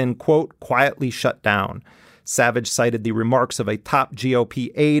has been, quote, quietly shut down. Savage cited the remarks of a top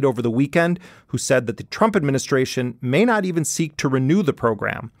GOP aide over the weekend who said that the Trump administration may not even seek to renew the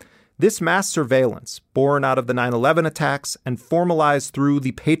program. This mass surveillance, born out of the 9/11 attacks and formalized through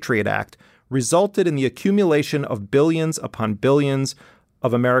the Patriot Act, resulted in the accumulation of billions upon billions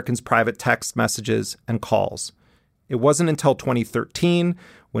of Americans' private text messages and calls. It wasn't until 2013,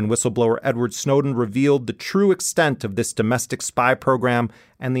 when whistleblower Edward Snowden revealed the true extent of this domestic spy program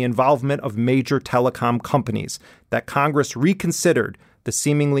and the involvement of major telecom companies, that Congress reconsidered the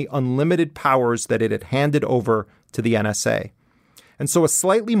seemingly unlimited powers that it had handed over to the NSA. And so a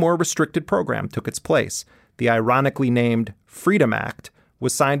slightly more restricted program took its place. The ironically named Freedom Act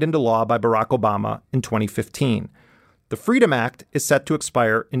was signed into law by Barack Obama in 2015. The Freedom Act is set to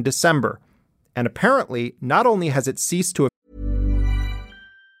expire in December. And apparently, not only has it ceased to...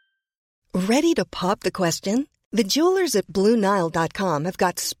 Ready to pop the question? The jewelers at BlueNile.com have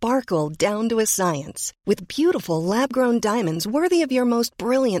got sparkle down to a science with beautiful lab-grown diamonds worthy of your most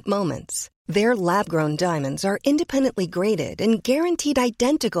brilliant moments. Their lab-grown diamonds are independently graded and guaranteed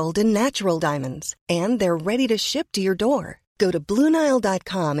identical to natural diamonds, and they're ready to ship to your door. Go to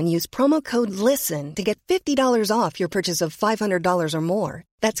BlueNile.com and use promo code LISTEN to get $50 off your purchase of $500 or more.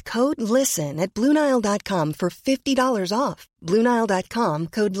 That's code LISTEN at BlueNile.com for $50 off. BlueNile.com,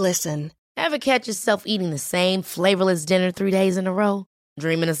 code LISTEN. Ever catch yourself eating the same flavorless dinner 3 days in a row?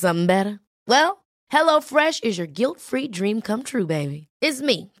 Dreaming of something better? Well, HelloFresh is your guilt-free dream come true, baby. It's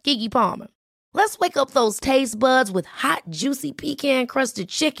me, Keke Palmer. Let's wake up those taste buds with hot, juicy pecan-crusted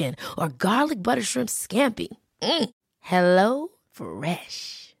chicken or garlic butter shrimp scampi. Hello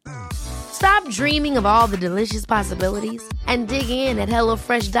Fresh. Stop dreaming of all the delicious possibilities and dig in at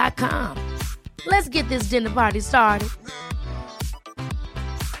HelloFresh.com. Let's get this dinner party started.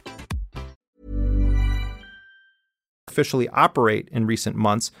 Officially operate in recent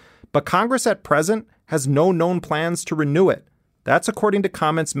months, but Congress at present has no known plans to renew it. That's according to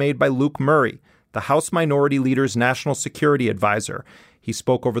comments made by Luke Murray, the House Minority Leader's National Security Advisor. He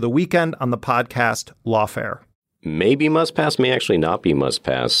spoke over the weekend on the podcast Lawfare. Maybe must pass, may actually not be must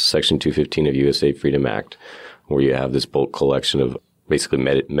pass. Section 215 of USA Freedom Act, where you have this bulk collection of basically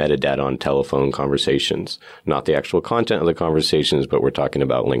metadata on telephone conversations, not the actual content of the conversations, but we're talking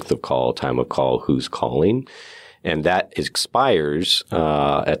about length of call, time of call, who's calling. And that expires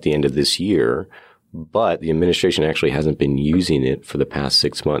at the end of this year. But the administration actually hasn't been using it for the past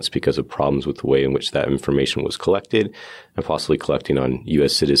 6 months because of problems with the way in which that information was collected and possibly collecting on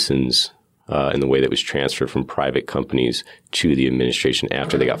U.S. citizens in the way that was transferred from private companies to the administration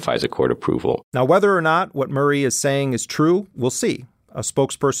after they got FISA court approval. Now, whether or not what Murray is saying is true, we'll see. A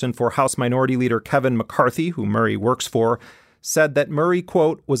spokesperson for House Minority Leader Kevin McCarthy, who Murray works for, said that Murray,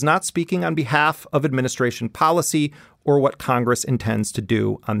 quote, was not speaking on behalf of administration policy or what Congress intends to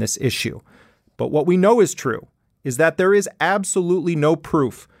do on this issue. But what we know is true is that there is absolutely no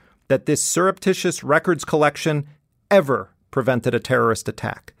proof that this surreptitious records collection ever prevented a terrorist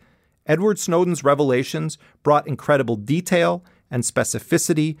attack. Edward Snowden's revelations brought incredible detail and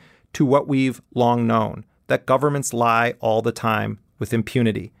specificity to what we've long known, that governments lie all the time with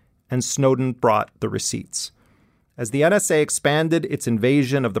impunity, and Snowden brought the receipts. As the NSA expanded its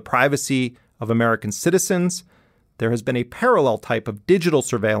invasion of the privacy of American citizens, there has been a parallel type of digital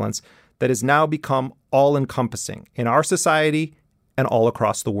surveillance that has now become all-encompassing in our society and all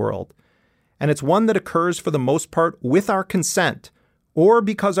across the world. And it's one that occurs for the most part with our consent, or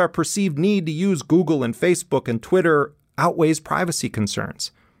because our perceived need to use Google and Facebook and Twitter outweighs privacy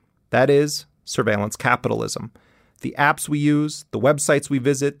concerns. That is surveillance capitalism. The apps we use, the websites we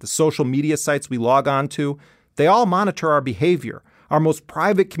visit, the social media sites we log on to, they all monitor our behavior, our most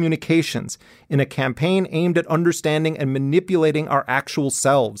private communications, in a campaign aimed at understanding and manipulating our actual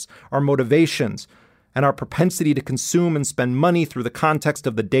selves, our motivations, and our propensity to consume and spend money through the context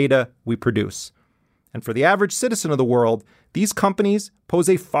of the data we produce. And for the average citizen of the world, these companies pose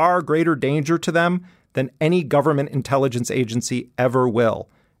a far greater danger to them than any government intelligence agency ever will,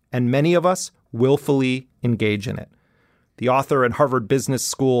 and many of us willfully engage in it. The author and Harvard Business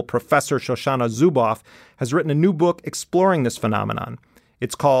School professor Shoshana Zuboff has written a new book exploring this phenomenon.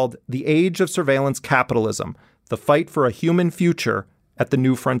 It's called The Age of Surveillance Capitalism: The Fight for a Human Future at the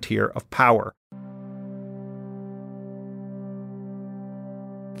New Frontier of Power.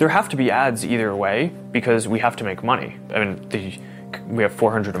 There have to be ads either way because we have to make money. I mean, we have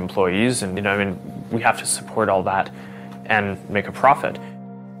 400 employees, and we have to support all that and make a profit.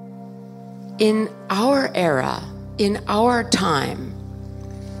 In our era, in our time,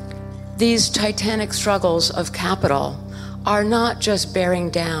 these titanic struggles of capital are not just bearing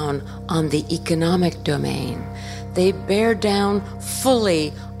down on the economic domain. They bear down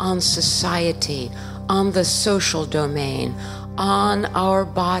fully on society, on the social domain, on our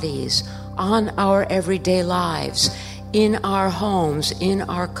bodies, on our everyday lives, in our homes, in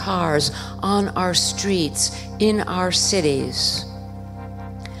our cars, on our streets, in our cities.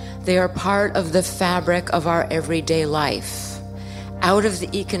 They are part of the fabric of our everyday life, out of the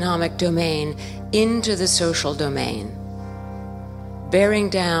economic domain into the social domain,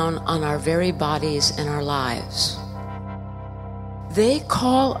 bearing down on our very bodies and our lives. They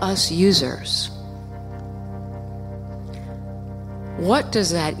call us users. What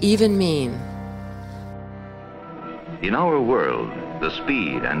does that even mean? In our world, the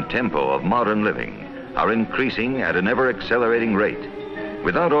speed and tempo of modern living are increasing at an ever-accelerating rate.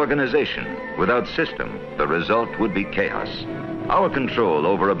 Without organization, without system, the result would be chaos. Our control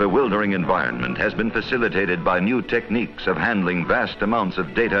over a bewildering environment has been facilitated by new techniques of handling vast amounts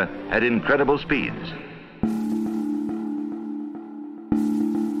of data at incredible speeds.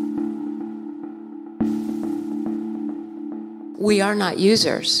 we are not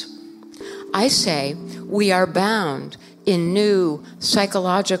users. I say we are bound in new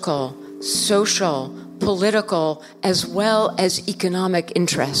psychological, social, political, as well as economic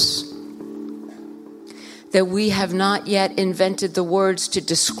interests. That we have not yet invented the words to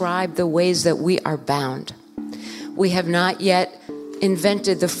describe the ways that we are bound. We have not yet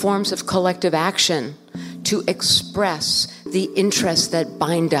invented the forms of collective action to express the interests that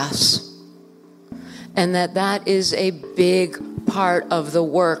bind us. And that is a big part of the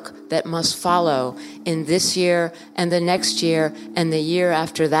work that must follow in this year and the next year and the year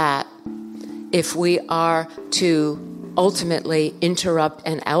after that, if we are to ultimately interrupt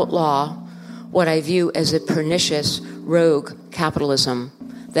and outlaw what I view as a pernicious rogue capitalism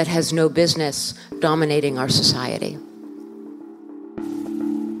that has no business dominating our society.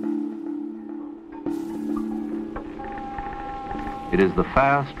 It is the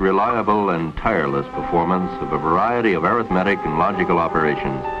fast, reliable, and tireless performance of a variety of arithmetic and logical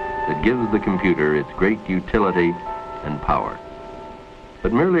operations that gives the computer its great utility and power.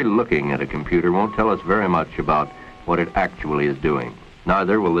 But merely looking at a computer won't tell us very much about what it actually is doing.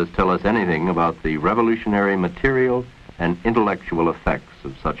 Neither will this tell us anything about the revolutionary material and intellectual effects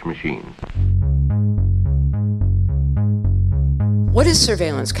of such machines. What is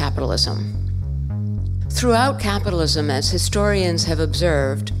surveillance capitalism? Throughout capitalism, as historians have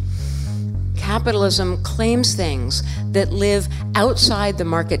observed, capitalism claims things that live outside the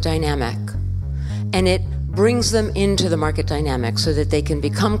market dynamic, and it brings them into the market dynamic so that they can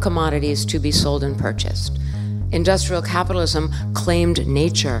become commodities to be sold and purchased. Industrial capitalism claimed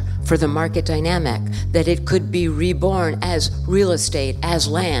nature for the market dynamic, that it could be reborn as real estate, as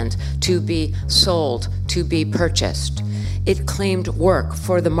land, to be sold, to be purchased. It claimed work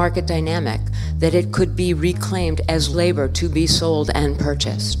for the market dynamic, that it could be reclaimed as labor to be sold and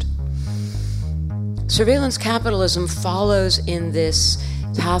purchased. Surveillance capitalism follows in this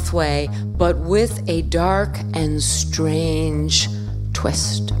pathway, but with a dark and strange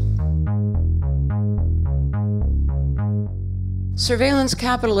twist. Surveillance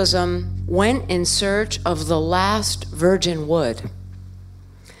capitalism went in search of the last virgin wood.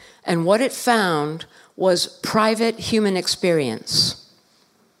 And what it found was private human experience.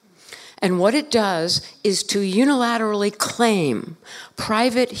 And what it does is to unilaterally claim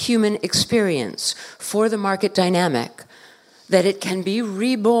private human experience for the market dynamic, that it can be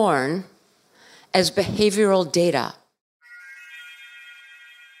reborn as behavioral data.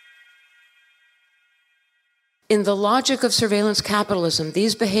 In the logic of surveillance capitalism,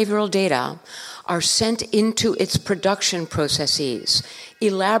 these behavioral data are sent into its production processes,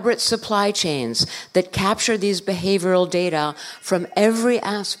 elaborate supply chains that capture these behavioral data from every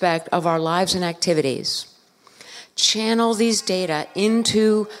aspect of our lives and activities, channel these data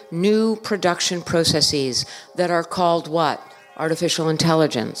into new production processes that are called what? Artificial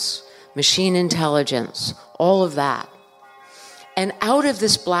intelligence, machine intelligence, all of that. And out of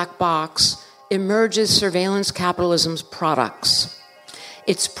this black box emerges surveillance capitalism's products.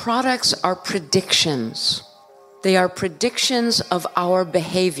 Its products are predictions. They are predictions of our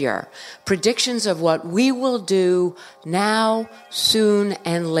behavior, predictions of what we will do now, soon,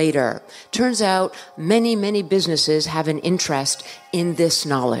 and later. Turns out many, many businesses have an interest in this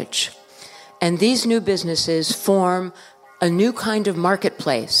knowledge. And these new businesses form a new kind of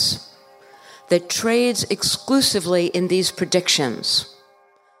marketplace that trades exclusively in these predictions.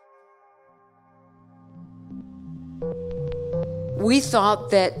 We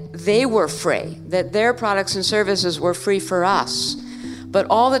thought that they were free, that their products and services were free for us. But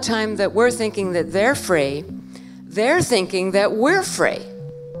all the time that we're thinking that they're free, they're thinking that we're free.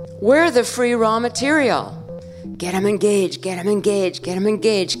 We're the free raw material. Get them engaged, get them engaged, get them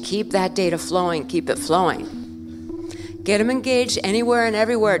engaged. Keep that data flowing, keep it flowing. Get them engaged anywhere and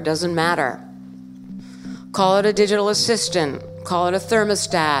everywhere, it doesn't matter. Call it a digital assistant, call it a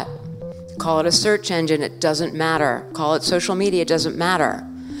thermostat, call it a search engine, it doesn't matter. Call it social media, it doesn't matter.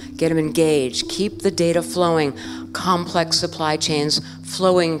 Get them engaged. Keep the data flowing. Complex supply chains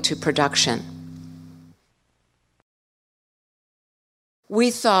flowing to production.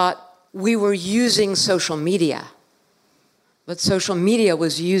 We thought we were using social media, but social media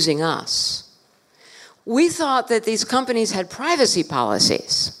was using us. We thought that these companies had privacy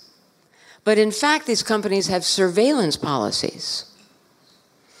policies, but in fact, these companies have surveillance policies.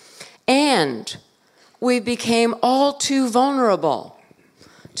 And we became all too vulnerable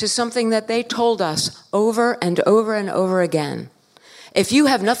to something that they told us over and over and over again. If you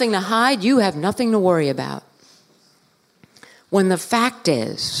have nothing to hide, you have nothing to worry about. When the fact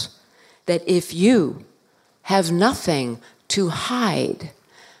is that if you have nothing to hide,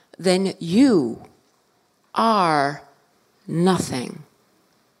 then you are nothing.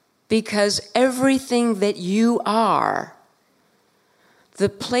 Because everything that you are, the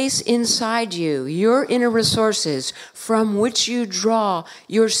place inside you, your inner resources from which you draw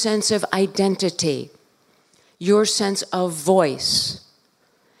your sense of identity, your sense of voice,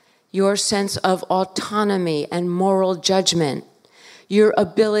 your sense of autonomy and moral judgment, your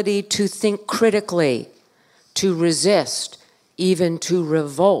ability to think critically, to resist, even to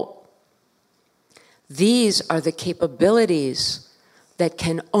revolt. These are the capabilities that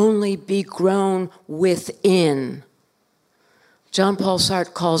can only be grown within. Jean-Paul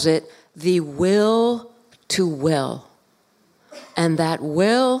Sartre calls it the will to will. And that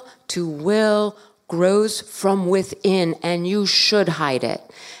will to will grows from within, and you should hide it,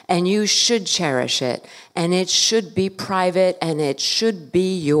 and you should cherish it, and it should be private, and it should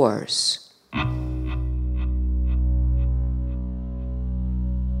be yours.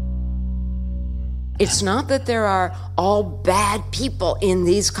 It's not that there are all bad people in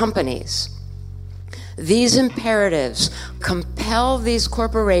these companies. These imperatives compel these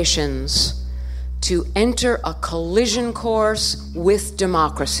corporations to enter a collision course with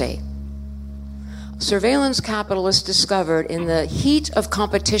democracy. Surveillance capitalists discovered in the heat of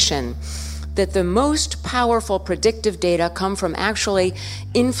competition that the most powerful predictive data come from actually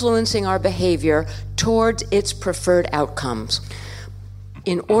influencing our behavior towards its preferred outcomes.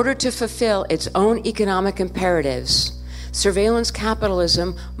 In order to fulfill its own economic imperatives, surveillance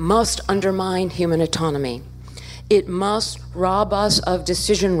capitalism must undermine human autonomy. It must rob us of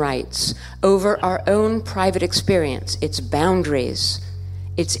decision rights over our own private experience, its boundaries,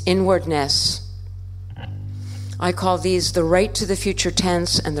 its inwardness. I call these the right to the future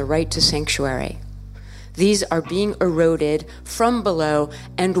tense and the right to sanctuary. These are being eroded from below,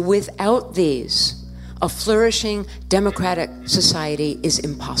 and without these, a flourishing democratic society is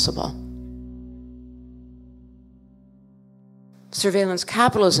impossible. Surveillance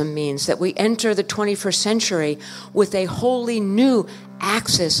capitalism means that we enter the 21st century with a wholly new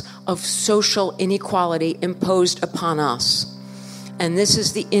axis of social inequality imposed upon us. And this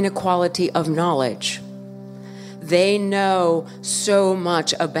is the inequality of knowledge. They know so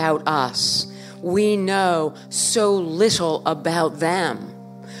much about us. We know so little about them.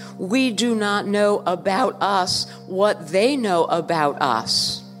 We do not know about us what they know about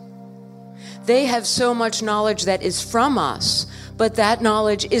us. They have so much knowledge that is from us, but that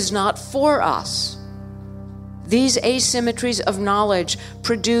knowledge is not for us. These asymmetries of knowledge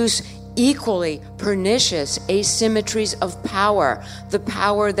produce equally pernicious asymmetries of power, the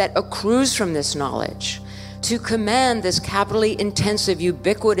power that accrues from this knowledge. To command this capitally intensive,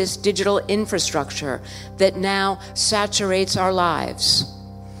 ubiquitous digital infrastructure that now saturates our lives.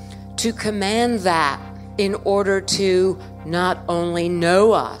 To command that in order to not only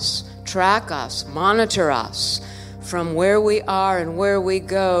know us, track us, monitor us, from where we are and where we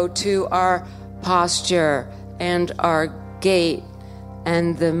go to our posture and our gait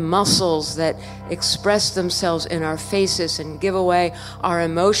and the muscles that express themselves in our faces and give away our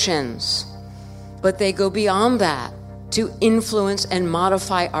emotions. But they go beyond that to influence and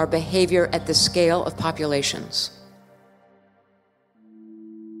modify our behavior at the scale of populations.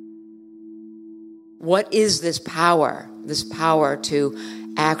 What is this power? This power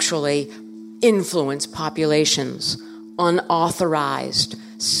to actually influence populations, unauthorized,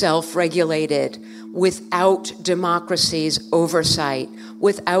 self-regulated, without democracy's oversight,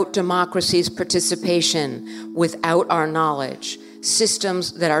 without democracy's participation, without our knowledge.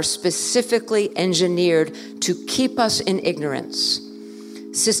 Systems that are specifically engineered to keep us in ignorance.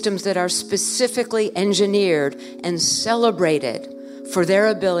 Systems that are specifically engineered and celebrated for their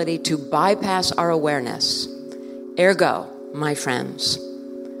ability to bypass our awareness. Ergo, my friends,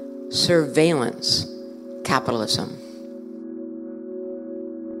 surveillance capitalism.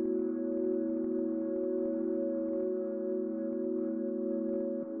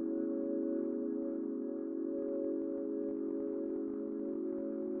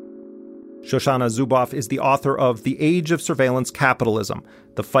 Shoshana Zuboff is the author of The Age of Surveillance Capitalism,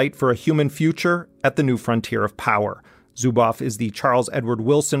 The Fight for a Human Future at the New Frontier of Power. Zuboff is the Charles Edward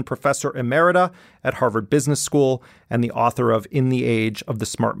Wilson Professor Emerita at Harvard Business School and the author of In the Age of the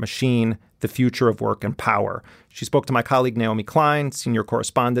Smart Machine, The Future of Work and Power. She spoke to my colleague Naomi Klein, senior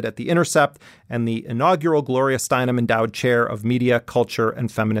correspondent at The Intercept, and the inaugural Gloria Steinem Endowed Chair of Media, Culture, and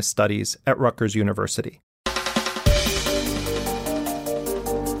Feminist Studies at Rutgers University.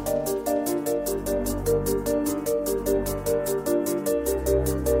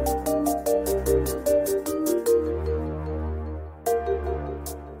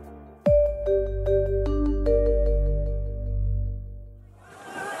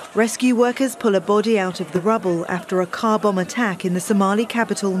 Rescue workers pull a body out of the rubble after a car bomb attack in the Somali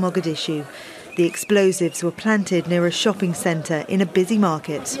capital, Mogadishu. The explosives were planted near a shopping centre in a busy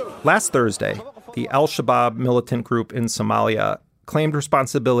market. Last Thursday, the al-Shabaab militant group in Somalia claimed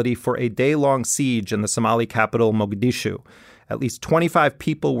responsibility for a day-long siege in the Somali capital, Mogadishu. At least 25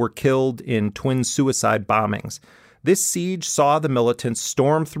 people were killed in twin suicide bombings. This siege saw the militants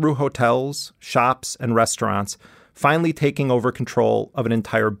storm through hotels, shops, and restaurants, finally taking over control of an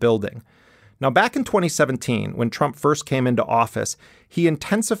entire building. Now, back in 2017, when Trump first came into office, he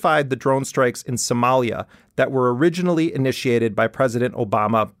intensified the drone strikes in Somalia that were originally initiated by President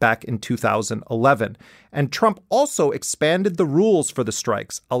Obama back in 2011. And Trump also expanded the rules for the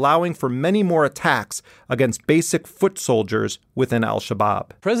strikes, allowing for many more attacks against basic foot soldiers within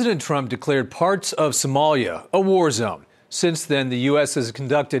al-Shabaab. President Trump declared parts of Somalia a war zone. Since then, the U.S. has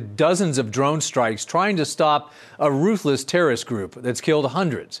conducted dozens of drone strikes trying to stop a ruthless terrorist group that's killed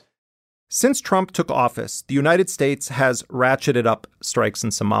hundreds. Since Trump took office, the United States has ratcheted up strikes in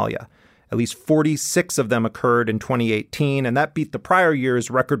Somalia. At least 46 of them occurred in 2018, and that beat the prior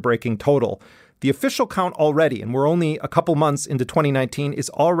year's record-breaking total. The official count already, and we're only a couple months into 2019, is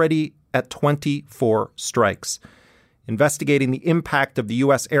already at 24 strikes. Investigating the impact of the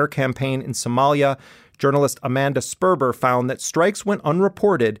U.S. air campaign in Somalia, journalist Amanda Sperber found that strikes went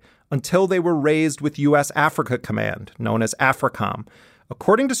unreported until they were raised with U.S. Africa Command, known as AFRICOM.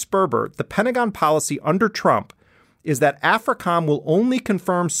 According to Sperber, the Pentagon policy under Trump is that AFRICOM will only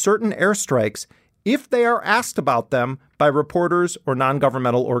confirm certain airstrikes if they are asked about them by reporters or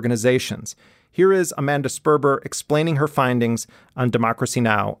non-governmental organizations. Here is Amanda Sperber explaining her findings on Democracy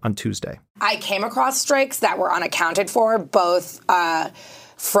Now! On Tuesday. I came across strikes that were unaccounted for, both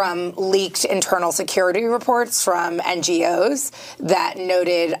from leaked internal security reports from NGOs that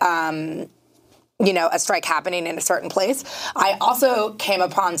noted a strike happening in a certain place. I also came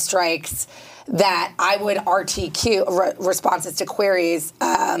upon strikes that I would RTQ, responses to queries,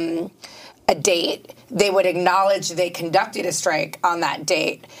 a date. They would acknowledge they conducted a strike on that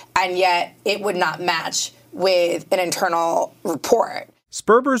date, and yet it would not match with an internal report.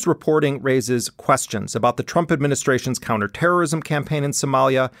 Sperber's reporting raises questions about the Trump administration's counterterrorism campaign in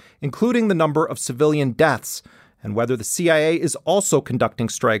Somalia, including the number of civilian deaths and whether the CIA is also conducting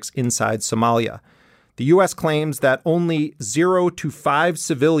strikes inside Somalia. The U.S. claims that only 0 to 5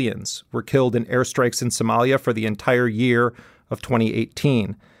 civilians were killed in airstrikes in Somalia for the entire year of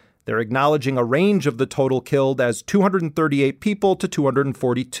 2018. They're acknowledging a range of the total killed as 238 people to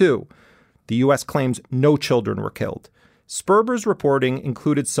 242. The U.S. claims no children were killed. Sperber's reporting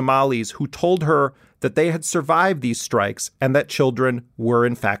included Somalis who told her that they had survived these strikes and that children were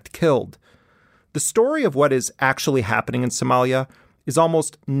in fact killed. The story of what is actually happening in Somalia is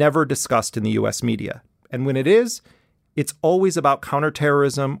almost never discussed in the U.S. media. And when it is, it's always about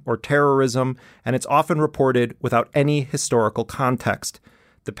counterterrorism or terrorism, and it's often reported without any historical context.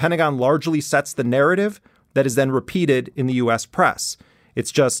 The Pentagon largely sets the narrative that is then repeated in the U.S. press.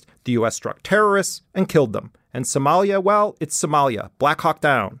 It's just the U.S. struck terrorists and killed them. And Somalia, well, it's Somalia. Black Hawk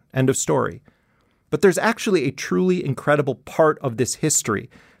Down. End of story. But there's actually a truly incredible part of this history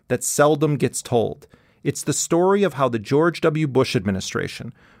that seldom gets told. It's the story of how the George W. Bush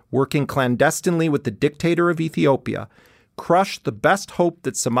administration, working clandestinely with the dictator of Ethiopia, crushed the best hope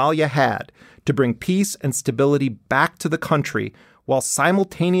that Somalia had to bring peace and stability back to the country while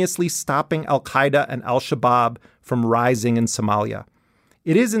simultaneously stopping al-Qaeda and al-Shabaab from rising in Somalia.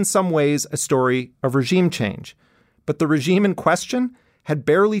 It is in some ways a story of regime change, but the regime in question had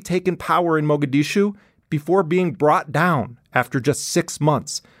barely taken power in Mogadishu before being brought down after just 6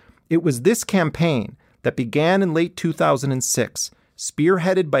 months. It was this campaign that began in late 2006,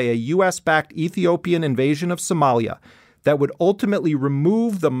 spearheaded by a U.S.-backed Ethiopian invasion of Somalia, that would ultimately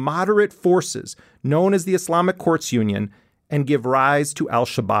remove the moderate forces known as the Islamic Courts Union and give rise to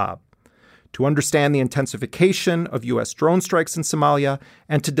al-Shabaab. To understand the intensification of U.S. drone strikes in Somalia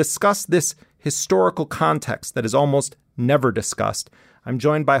and to discuss this historical context that is almost never discussed, I'm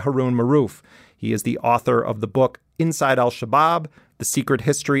joined by Haroon Maruf. He is the author of the book Inside al-Shabaab, The Secret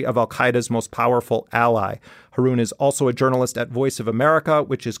History of al-Qaeda's Most Powerful Ally. Haroon is also a journalist at Voice of America,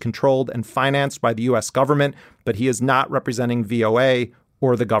 which is controlled and financed by the U.S. government, but he is not representing VOA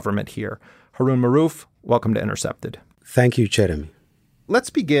or the government here. Haroon Maruf, welcome to Intercepted. Thank you, Jeremy. Let's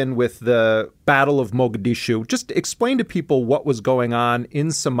begin with the Battle of Mogadishu. Just explain to people what was going on in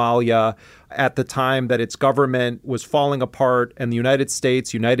Somalia at the time that its government was falling apart and the United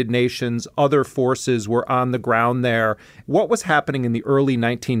States, United Nations, other forces were on the ground there. What was happening in the early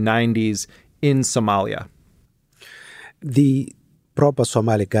 1990s in Somalia? The proper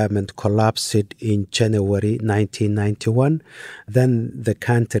Somali government collapsed in January 1991. Then the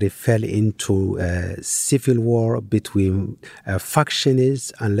country fell into a civil war between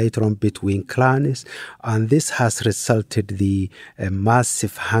factions and later on between clans. And this has resulted in the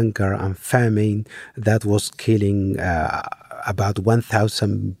massive hunger and famine that was killing about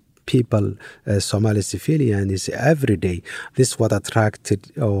 1,000 people, Somali civilians, every day. This what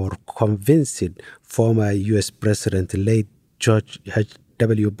attracted or convinced former U.S. President, late George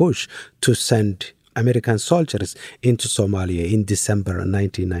H.W. Bush, to send American soldiers into Somalia in December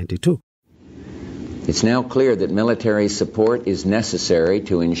 1992. It's now clear that military support is necessary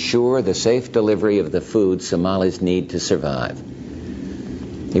to ensure the safe delivery of the food Somalis need to survive.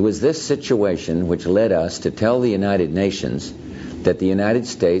 It was this situation which led us to tell the United Nations that the United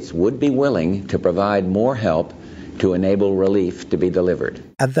States would be willing to provide more help to enable relief to be delivered.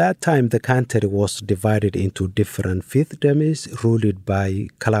 At that time, the country was divided into different fiefdoms ruled by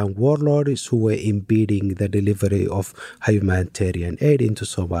clan warlords who were impeding the delivery of humanitarian aid into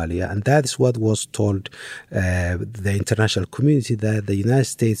Somalia. And that is what was told the international community, that the United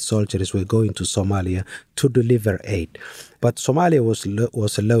States soldiers were going to Somalia to deliver aid. But Somalia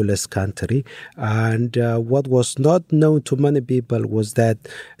was a lawless country, and what was not known to many people was that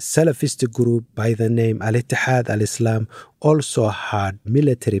Salafist group by the name Al-Ittihad Al-Islam also had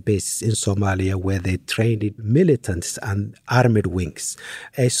military bases in Somalia where they trained militants and armed wings.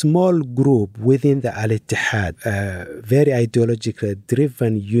 A small group within the Al-Ittihad, a very ideologically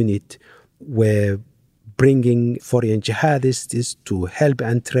driven unit, were bringing foreign jihadists to help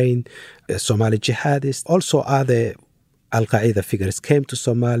and train Somali jihadists. Also other Al-Qaeda figures came to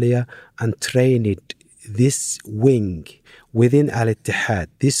Somalia and trained this wing within Al-Ittihad.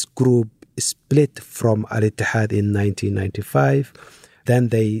 This group split from Al-Ittihad in 1995. Then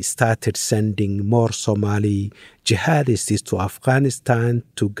they started sending more Somali jihadists to Afghanistan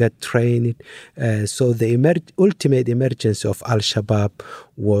to get trained. So the ultimate emergence of Al-Shabaab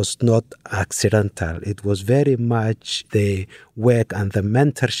was not accidental. It was very much the work and the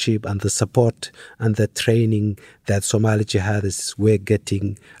mentorship and the support and the training that Somali jihadists were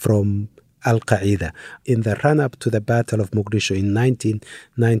getting from Al-Qaeda. In the run-up to the Battle of Mogadishu in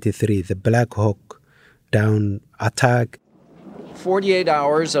 1993, the Black Hawk Down attack, 48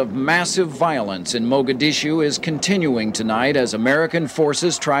 hours of massive violence in Mogadishu is continuing tonight as American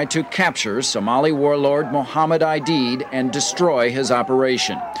forces try to capture Somali warlord Mohammed Aidid and destroy his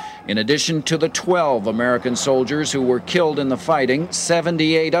operation. In addition to the 12 American soldiers who were killed in the fighting,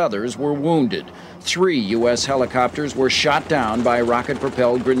 78 others were wounded. 3 U.S. helicopters were shot down by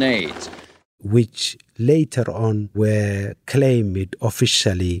rocket-propelled grenades, which later on were claimed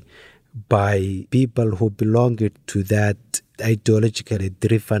officially by people who belonged to that ideologically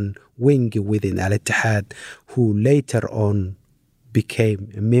driven wing within Al-Ittihad, who later on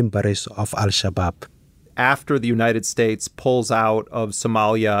became members of Al-Shabaab. After the United States pulls out of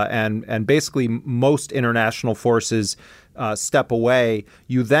Somalia and basically most international forces step away,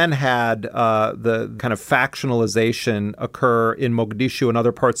 you then had the kind of factionalization occur in Mogadishu and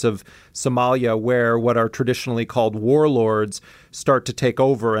other parts of Somalia, where what are traditionally called warlords start to take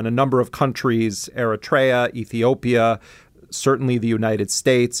over. And a number of countries, Eritrea, Ethiopia, certainly the United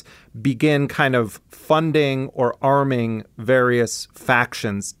States, begin kind of funding or arming various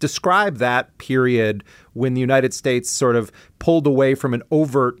factions. Describe that period when the United States sort of pulled away from an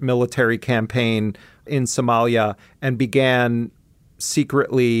overt military campaign in Somalia and began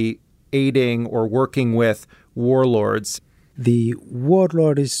secretly aiding or working with warlords. The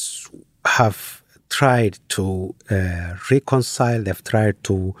warlords have tried to reconcile. They've tried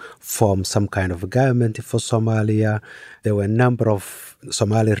to form some kind of a government for Somalia. There were a number of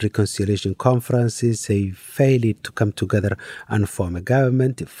Somali reconciliation conferences. They failed to come together and form a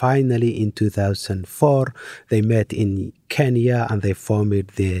government. Finally, in 2004, they met in Kenya and they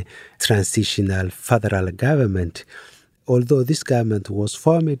formed the transitional federal government. Although this government was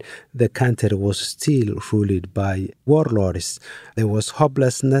formed, the country was still ruled by warlords. There was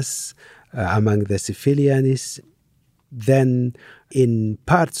hopelessness among the civilians. Then in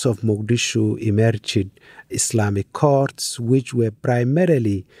parts of Mogadishu emerged Islamic courts, which were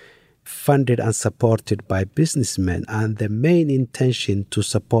primarily funded and supported by businessmen. And the main intention to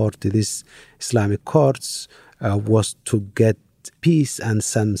support these Islamic courts was to get peace and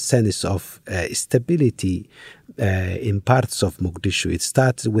some sense of stability in parts of Mogadishu. It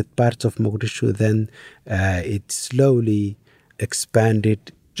started with parts of Mogadishu, then it slowly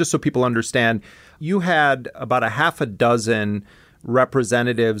expanded. Just so people understand, you had about a half a dozen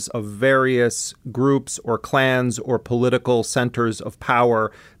representatives of various groups or clans or political centers of power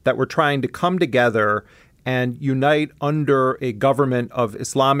that were trying to come together and unite under a government of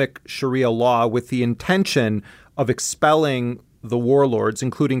Islamic Sharia law with the intention of expelling the warlords,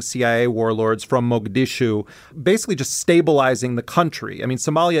 including CIA warlords, from Mogadishu, basically just stabilizing the country. I mean,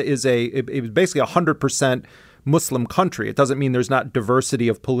 Somalia is basically 100% Muslim country. It doesn't mean there's not diversity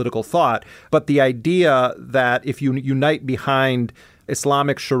of political thought, but the idea that if you unite behind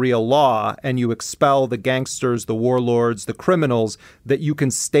Islamic Sharia law and you expel the gangsters, the warlords, the criminals, that you can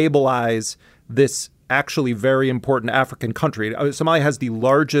stabilize this actually very important African country. Somalia has the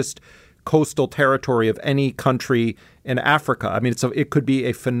largest coastal territory of any country in Africa. I mean, it could be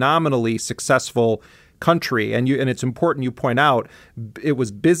a phenomenally successful country. And it's important you point out it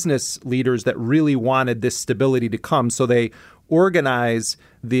was business leaders that really wanted this stability to come. So they organize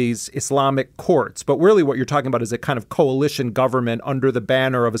these Islamic courts. But really what you're talking about is a kind of coalition government under the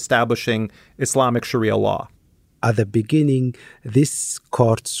banner of establishing Islamic Sharia law. At the beginning, these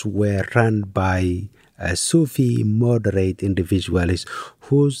courts were run by Sufi moderate individuals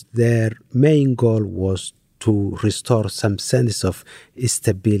whose their main goal was to restore some sense of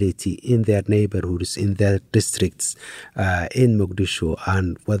stability in their neighborhoods, in their districts in Mogadishu.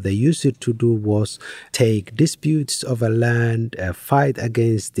 And what they used to do was take disputes over land, fight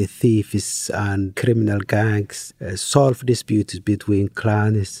against the thieves and criminal gangs, solve disputes between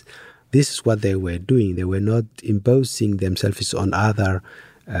clans. This is what they were doing. They were not imposing themselves on other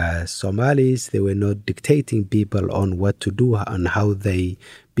Somalis. They were not dictating people on what to do and how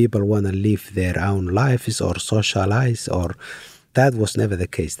people want to live their own lives or socialize, or that was never the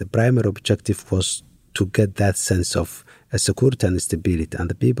case. The primary objective was to get that sense of security and stability. And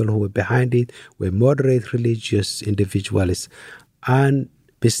the people who were behind it were moderate religious individuals and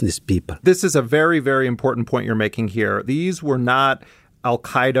business people. This is a very, very important point you're making here. These were not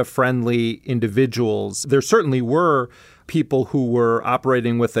al-Qaeda-friendly individuals. There certainly were people who were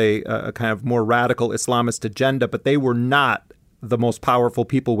operating with a kind of more radical Islamist agenda, but they were not the most powerful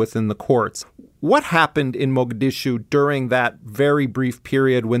people within the courts. What happened in Mogadishu during that very brief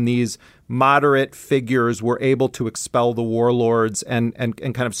period when these moderate figures were able to expel the warlords and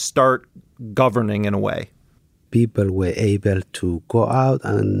kind of start governing in a way? People were able to go out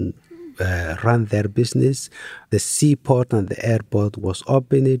and run their business. The seaport and the airport was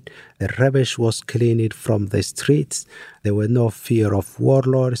opened. The rubbish was cleaned from the streets. There was no fear of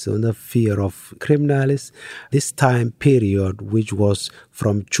warlords. There was no fear of criminals. This time period, which was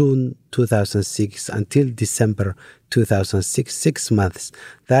from June 2006 until December 2006, 6 months,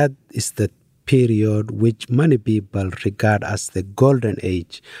 that is the period which many people regard as the golden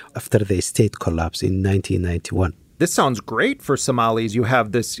age after the state collapse in 1991. This sounds great for Somalis. You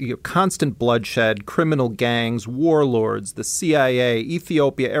have this constant bloodshed, criminal gangs, warlords, the CIA,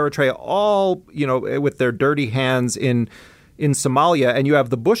 Ethiopia, Eritrea, all, with their dirty hands in Somalia. And you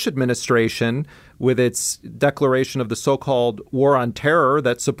have the Bush administration with its declaration of the so-called war on terror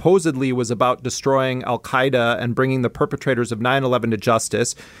that supposedly was about destroying al-Qaeda and bringing the perpetrators of 9/11 to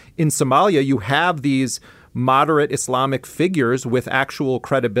justice. In Somalia, you have these moderate Islamic figures with actual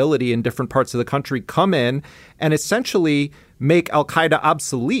credibility in different parts of the country come in and essentially make al-Qaeda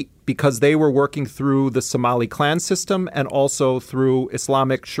obsolete because they were working through the Somali clan system and also through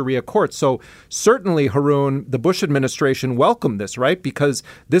Islamic Sharia courts. So certainly, Haroon, the Bush administration welcomed this, right? Because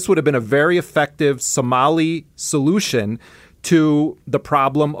this would have been a very effective Somali solution to the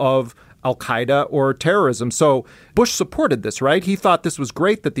problem of al-Qaeda or terrorism. So Bush supported this, right? He thought this was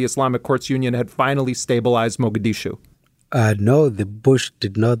great that the Islamic Courts Union had finally stabilized Mogadishu. No, the Bush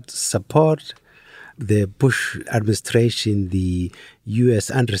did not support. The Bush administration, the U.S.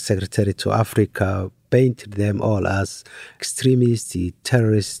 Undersecretary to Africa, painted them all as extremists,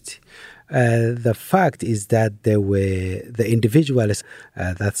 terrorists. The fact is that there were the individuals,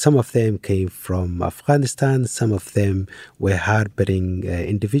 that some of them came from Afghanistan, some of them were harboring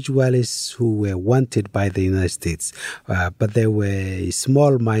individuals who were wanted by the United States. But there were a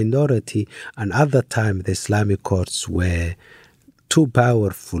small minority, and at the time the Islamic courts were too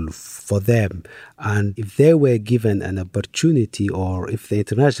powerful for them. And if they were given an opportunity, or if the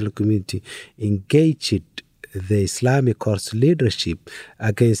international community engaged the Islamic courts leadership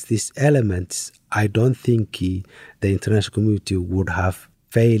against these elements, I don't think the international community would have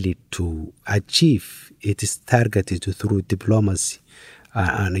failed to achieve its targeted through diplomacy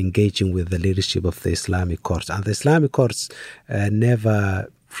and engaging with the leadership of the Islamic courts. And the Islamic courts never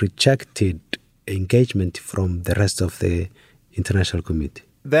rejected engagement from the rest of the international community.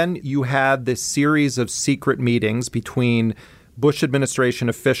 Then you had this series of secret meetings between Bush administration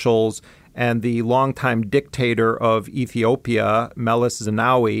officials and the longtime dictator of Ethiopia, Meles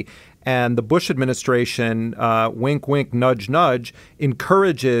Zenawi. And the Bush administration, wink, wink, nudge, nudge,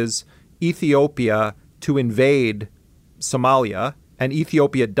 encourages Ethiopia to invade Somalia, and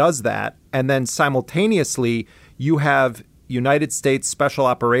Ethiopia does that, and then simultaneously you have United States Special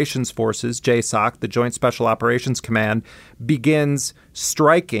Operations Forces, JSOC, the Joint Special Operations Command, begins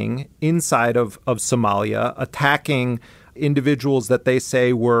striking inside of Somalia, attacking individuals that they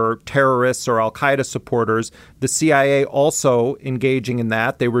say were terrorists or al-Qaeda supporters. The CIA also engaging in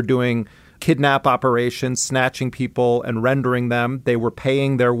that. They were doing kidnap operations, snatching people and rendering them. They were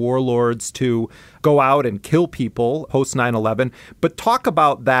paying their warlords to go out and kill people post 9/11. But talk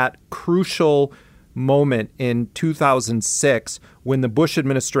about that crucial moment in 2006 when the Bush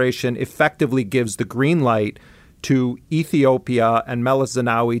administration effectively gives the green light to Ethiopia and Meles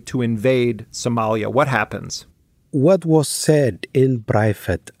Zenawi to invade Somalia. What happens? What was said in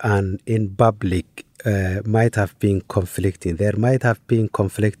private and in public might have been conflicting. There might have been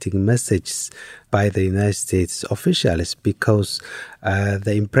conflicting messages by the United States officials because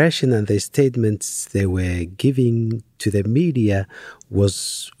the impression and the statements they were giving to the media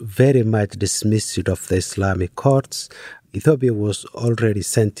was very much dismissive of the Islamic courts. Ethiopia was already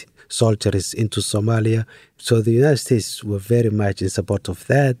sent soldiers into Somalia, so the United States were very much in support of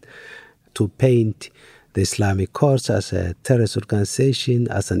that, to paint the Islamic courts as a terrorist organization,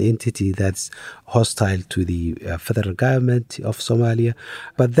 as an entity that's hostile to the federal government of Somalia.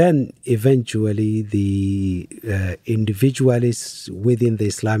 But then eventually the individualists within the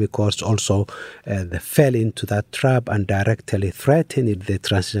Islamic courts also they fell into that trap and directly threatened the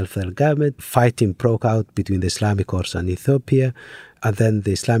transitional federal government. Fighting broke out between the Islamic courts and Ethiopia, and then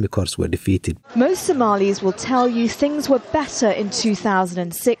the Islamic courts were defeated. Most Somalis will tell you things were better in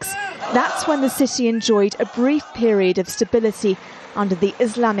 2006. That's when the city enjoyed a brief period of stability under the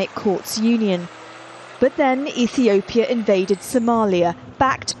Islamic Courts Union. But then Ethiopia invaded Somalia,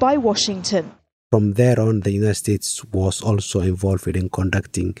 backed by Washington. From there on, the United States was also involved in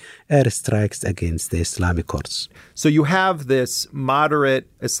conducting airstrikes against the Islamic courts. So you have this moderate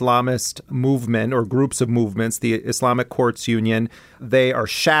Islamist movement or groups of movements, the Islamic Courts Union. They are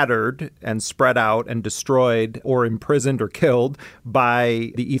shattered and spread out and destroyed or imprisoned or killed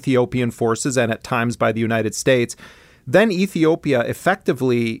by the Ethiopian forces and at times by the United States. Then Ethiopia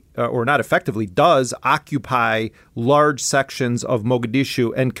effectively, or not effectively, does occupy large sections of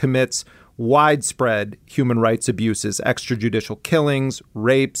Mogadishu and commits widespread human rights abuses, extrajudicial killings,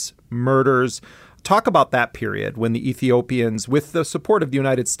 rapes, murders. Talk about that period when the Ethiopians, with the support of the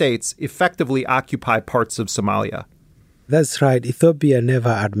United States, effectively occupy parts of Somalia. That's right. Ethiopia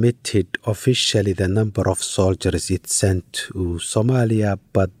never admitted officially the number of soldiers it sent to Somalia,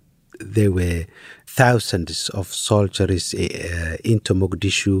 but there were thousands of soldiers into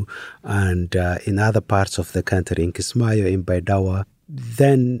Mogadishu and in other parts of the country, in Kismayo, in Baidawa.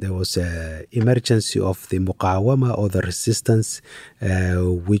 Then there was an emergency of the Muqawama, or the resistance,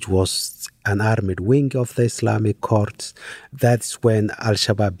 which was an armed wing of the Islamic courts. That's when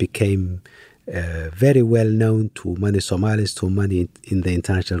Al-Shabaab became very well known to many Somalis, to many in the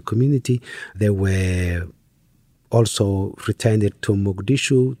international community. They were also returned to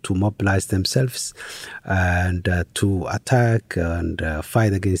Mogadishu to mobilize themselves and to attack and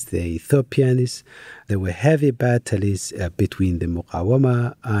fight against the Ethiopians. There were heavy battles between the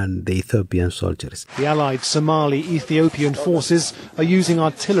Muqawama and the Ethiopian soldiers. The allied Somali-Ethiopian forces are using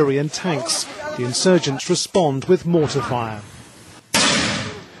artillery and tanks. The insurgents respond with mortar fire.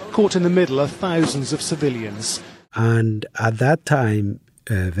 Caught in the middle are thousands of civilians. And at that time,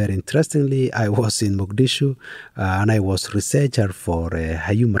 very interestingly, I was in Mogadishu and I was researcher for a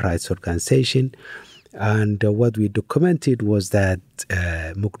human rights organization. And what we documented was that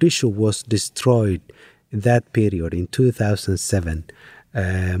Mogadishu was destroyed in that period, in 2007,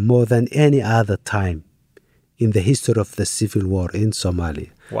 more than any other time in the history of the civil war in Somalia.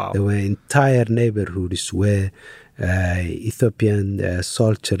 Wow. There were entire neighborhoods where Ethiopian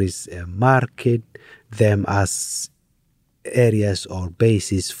soldiers marked them as areas or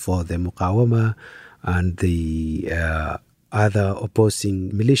bases for the Muqawama and the other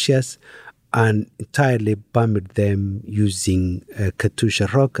opposing militias, and entirely bombed them using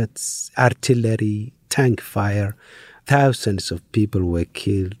Katyusha rockets, artillery, tank fire. Thousands of people were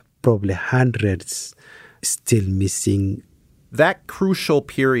killed, probably hundreds still missing. That crucial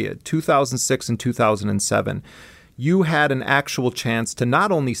period, 2006 and 2007, you had an actual chance to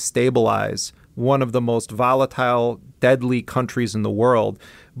not only stabilize one of the most volatile, deadly countries in the world,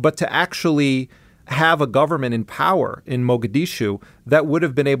 but to actually have a government in power in Mogadishu that would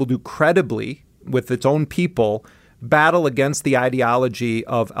have been able to credibly, with its own people, battle against the ideology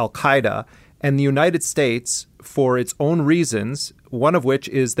of al-Qaeda. And the United States, for its own reasons, one of which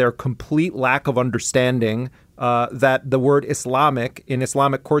is their complete lack of understanding that the word Islamic in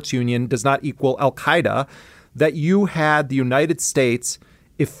Islamic Courts Union does not equal Al-Qaeda, that you had the United States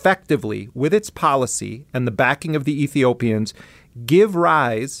effectively, with its policy and the backing of the Ethiopians, give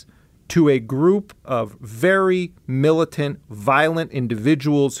rise to a group of very militant, violent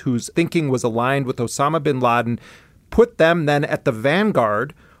individuals whose thinking was aligned with Osama bin Laden, put them then at the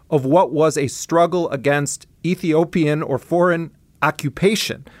vanguard of what was a struggle against Ethiopian or foreign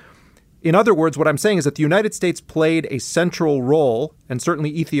occupation. In other words, what I'm saying is that the United States played a central role, and certainly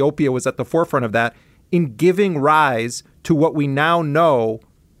Ethiopia was at the forefront of that, in giving rise to what we now know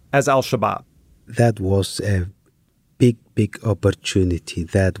as Al-Shabaab. That was a big opportunity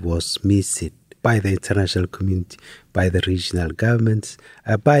that was missed by the international community, by the regional governments,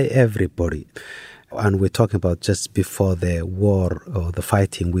 by everybody. And we're talking about just before the war or the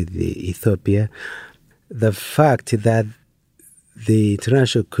fighting with Ethiopia. The fact that the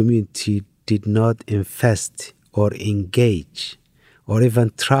international community did not invest or engage or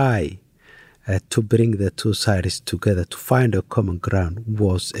even try to bring the two sides together to find a common ground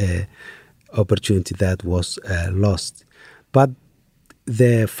was an opportunity that was lost. But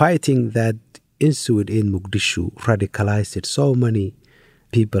the fighting that ensued in Mogadishu radicalized so many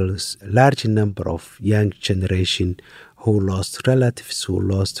people, large number of young generation who lost relatives, who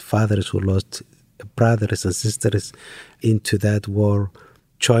lost fathers, who lost brothers and sisters into that war,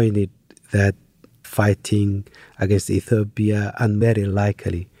 joined that fighting against Ethiopia, and very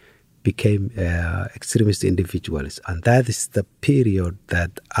likely became extremist individuals. And that is the period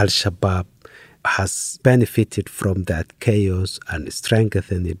that Al-Shabaab has benefited from that chaos and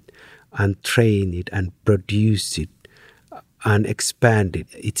strengthened it and trained it and produced it and expanded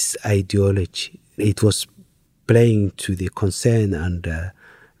its ideology. It was playing to the concern and the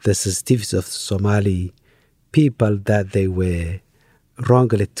sensitivities of Somali people that they were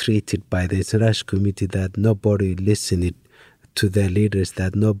wrongly treated by the international community, that nobody listened to their leaders,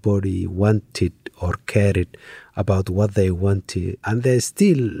 that nobody wanted or cared about what they wanted. And there's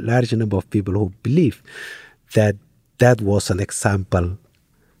still a large number of people who believe that that was an example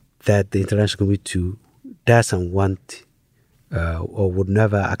that the international community doesn't want or would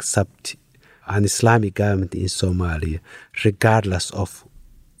never accept an Islamic government in Somalia, regardless of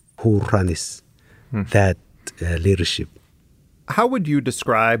who runs that leadership. How would you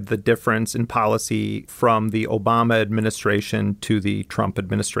describe the difference in policy from the Obama administration to the Trump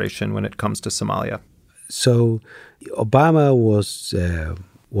administration when it comes to Somalia? So Obama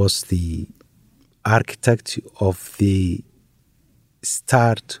was the architect of the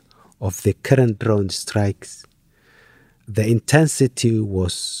start of the current drone strikes. The intensity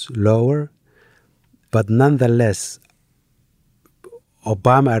was lower, but nonetheless,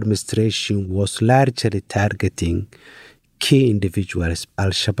 Obama administration was largely targeting key individuals,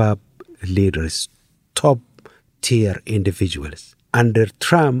 Al-Shabaab leaders, top-tier individuals. Under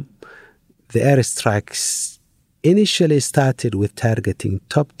Trump, the airstrikes initially started with targeting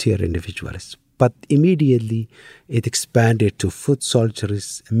top-tier individuals, but immediately it expanded to foot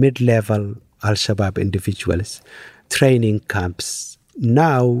soldiers, mid-level Al-Shabaab individuals, training camps.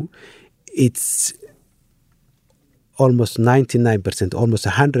 Now it's almost 99%, almost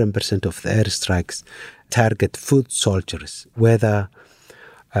 100% of the airstrikes target foot soldiers, whether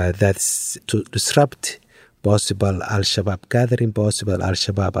that's to disrupt possible Al-Shabaab gathering, possible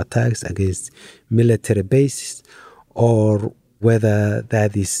Al-Shabaab attacks against military bases, or whether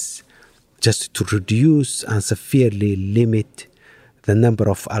that is just to reduce and severely limit the number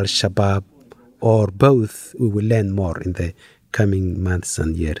of Al-Shabaab, or both. We will learn more in the coming months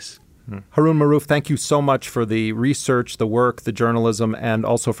and years. Haroon Marouf, thank you so much for the research, the work, the journalism, and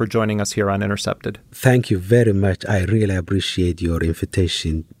also for joining us here on Intercepted. Thank you very much. I really appreciate your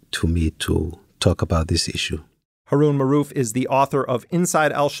invitation to me to talk about this issue. Haroon Marouf is the author of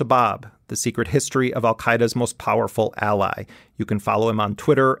Inside Al-Shabaab, The Secret History of Al-Qaeda's Most Powerful Ally. You can follow him on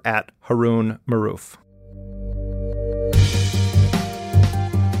Twitter at Haroon Marouf.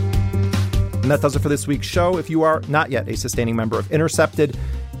 And that does it for this week's show. If you are not yet a sustaining member of Intercepted,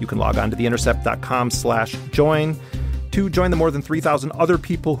 you can log on to theintercept.com/join to join the more than 3,000 other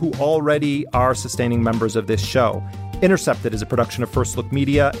people who already are sustaining members of this show. Intercepted is a production of First Look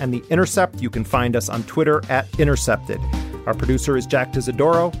Media and The Intercept. You can find us on Twitter at Intercepted. Our producer is Jack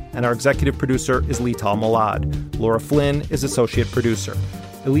Tizzadoro, and our executive producer is Lital Malad. Laura Flynn is associate producer.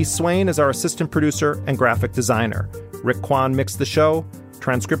 Elise Swain is our assistant producer and graphic designer. Rick Kwan mixed the show.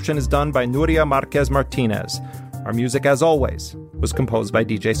 Transcription is done by Nuria Marquez Martinez. Our music, as always, was composed by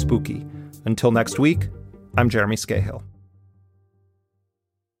DJ Spooky. Until next week, I'm Jeremy Scahill.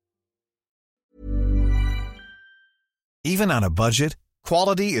 Even on a budget,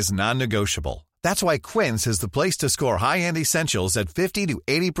 quality is non-negotiable. That's why Quince is the place to score high-end essentials at 50 to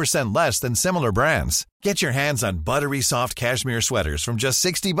 80% less than similar brands. Get your hands on buttery soft cashmere sweaters from just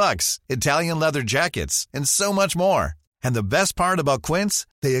 $60, Italian leather jackets, and so much more. And the best part about Quince,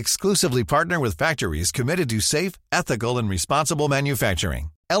 they exclusively partner with factories committed to safe, ethical, and responsible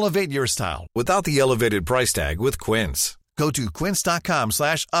manufacturing. Elevate your style without the elevated price tag with Quince. Go to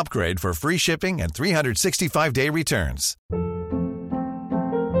quince.com/upgrade for free shipping and 365-day returns.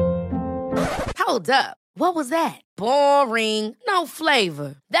 Hold up. What was that? Boring. No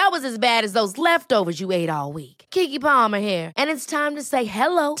flavor. That was as bad as those leftovers you ate all week. Keke Palmer here, and it's time to say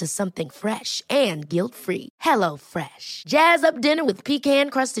hello to something fresh and guilt-free. Hello Fresh. Jazz up dinner with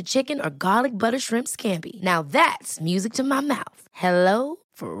pecan-crusted chicken or garlic butter shrimp scampi. Now that's music to my mouth. Hello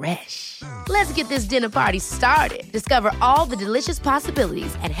Fresh. Let's get this dinner party started. Discover all the delicious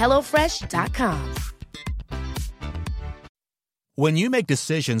possibilities at HelloFresh.com. When you make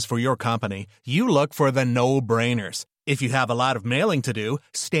decisions for your company, you look for the no-brainers. If you have a lot of mailing to do,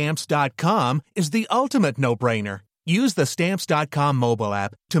 Stamps.com is the ultimate no-brainer. Use the Stamps.com mobile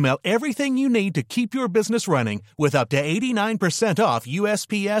app to mail everything you need to keep your business running with up to 89% off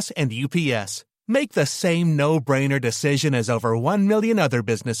USPS and UPS. Make the same no-brainer decision as over 1 million other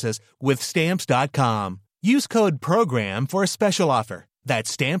businesses with Stamps.com. Use code PROGRAM for a special offer. That's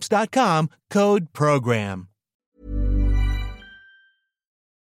Stamps.com, code PROGRAM.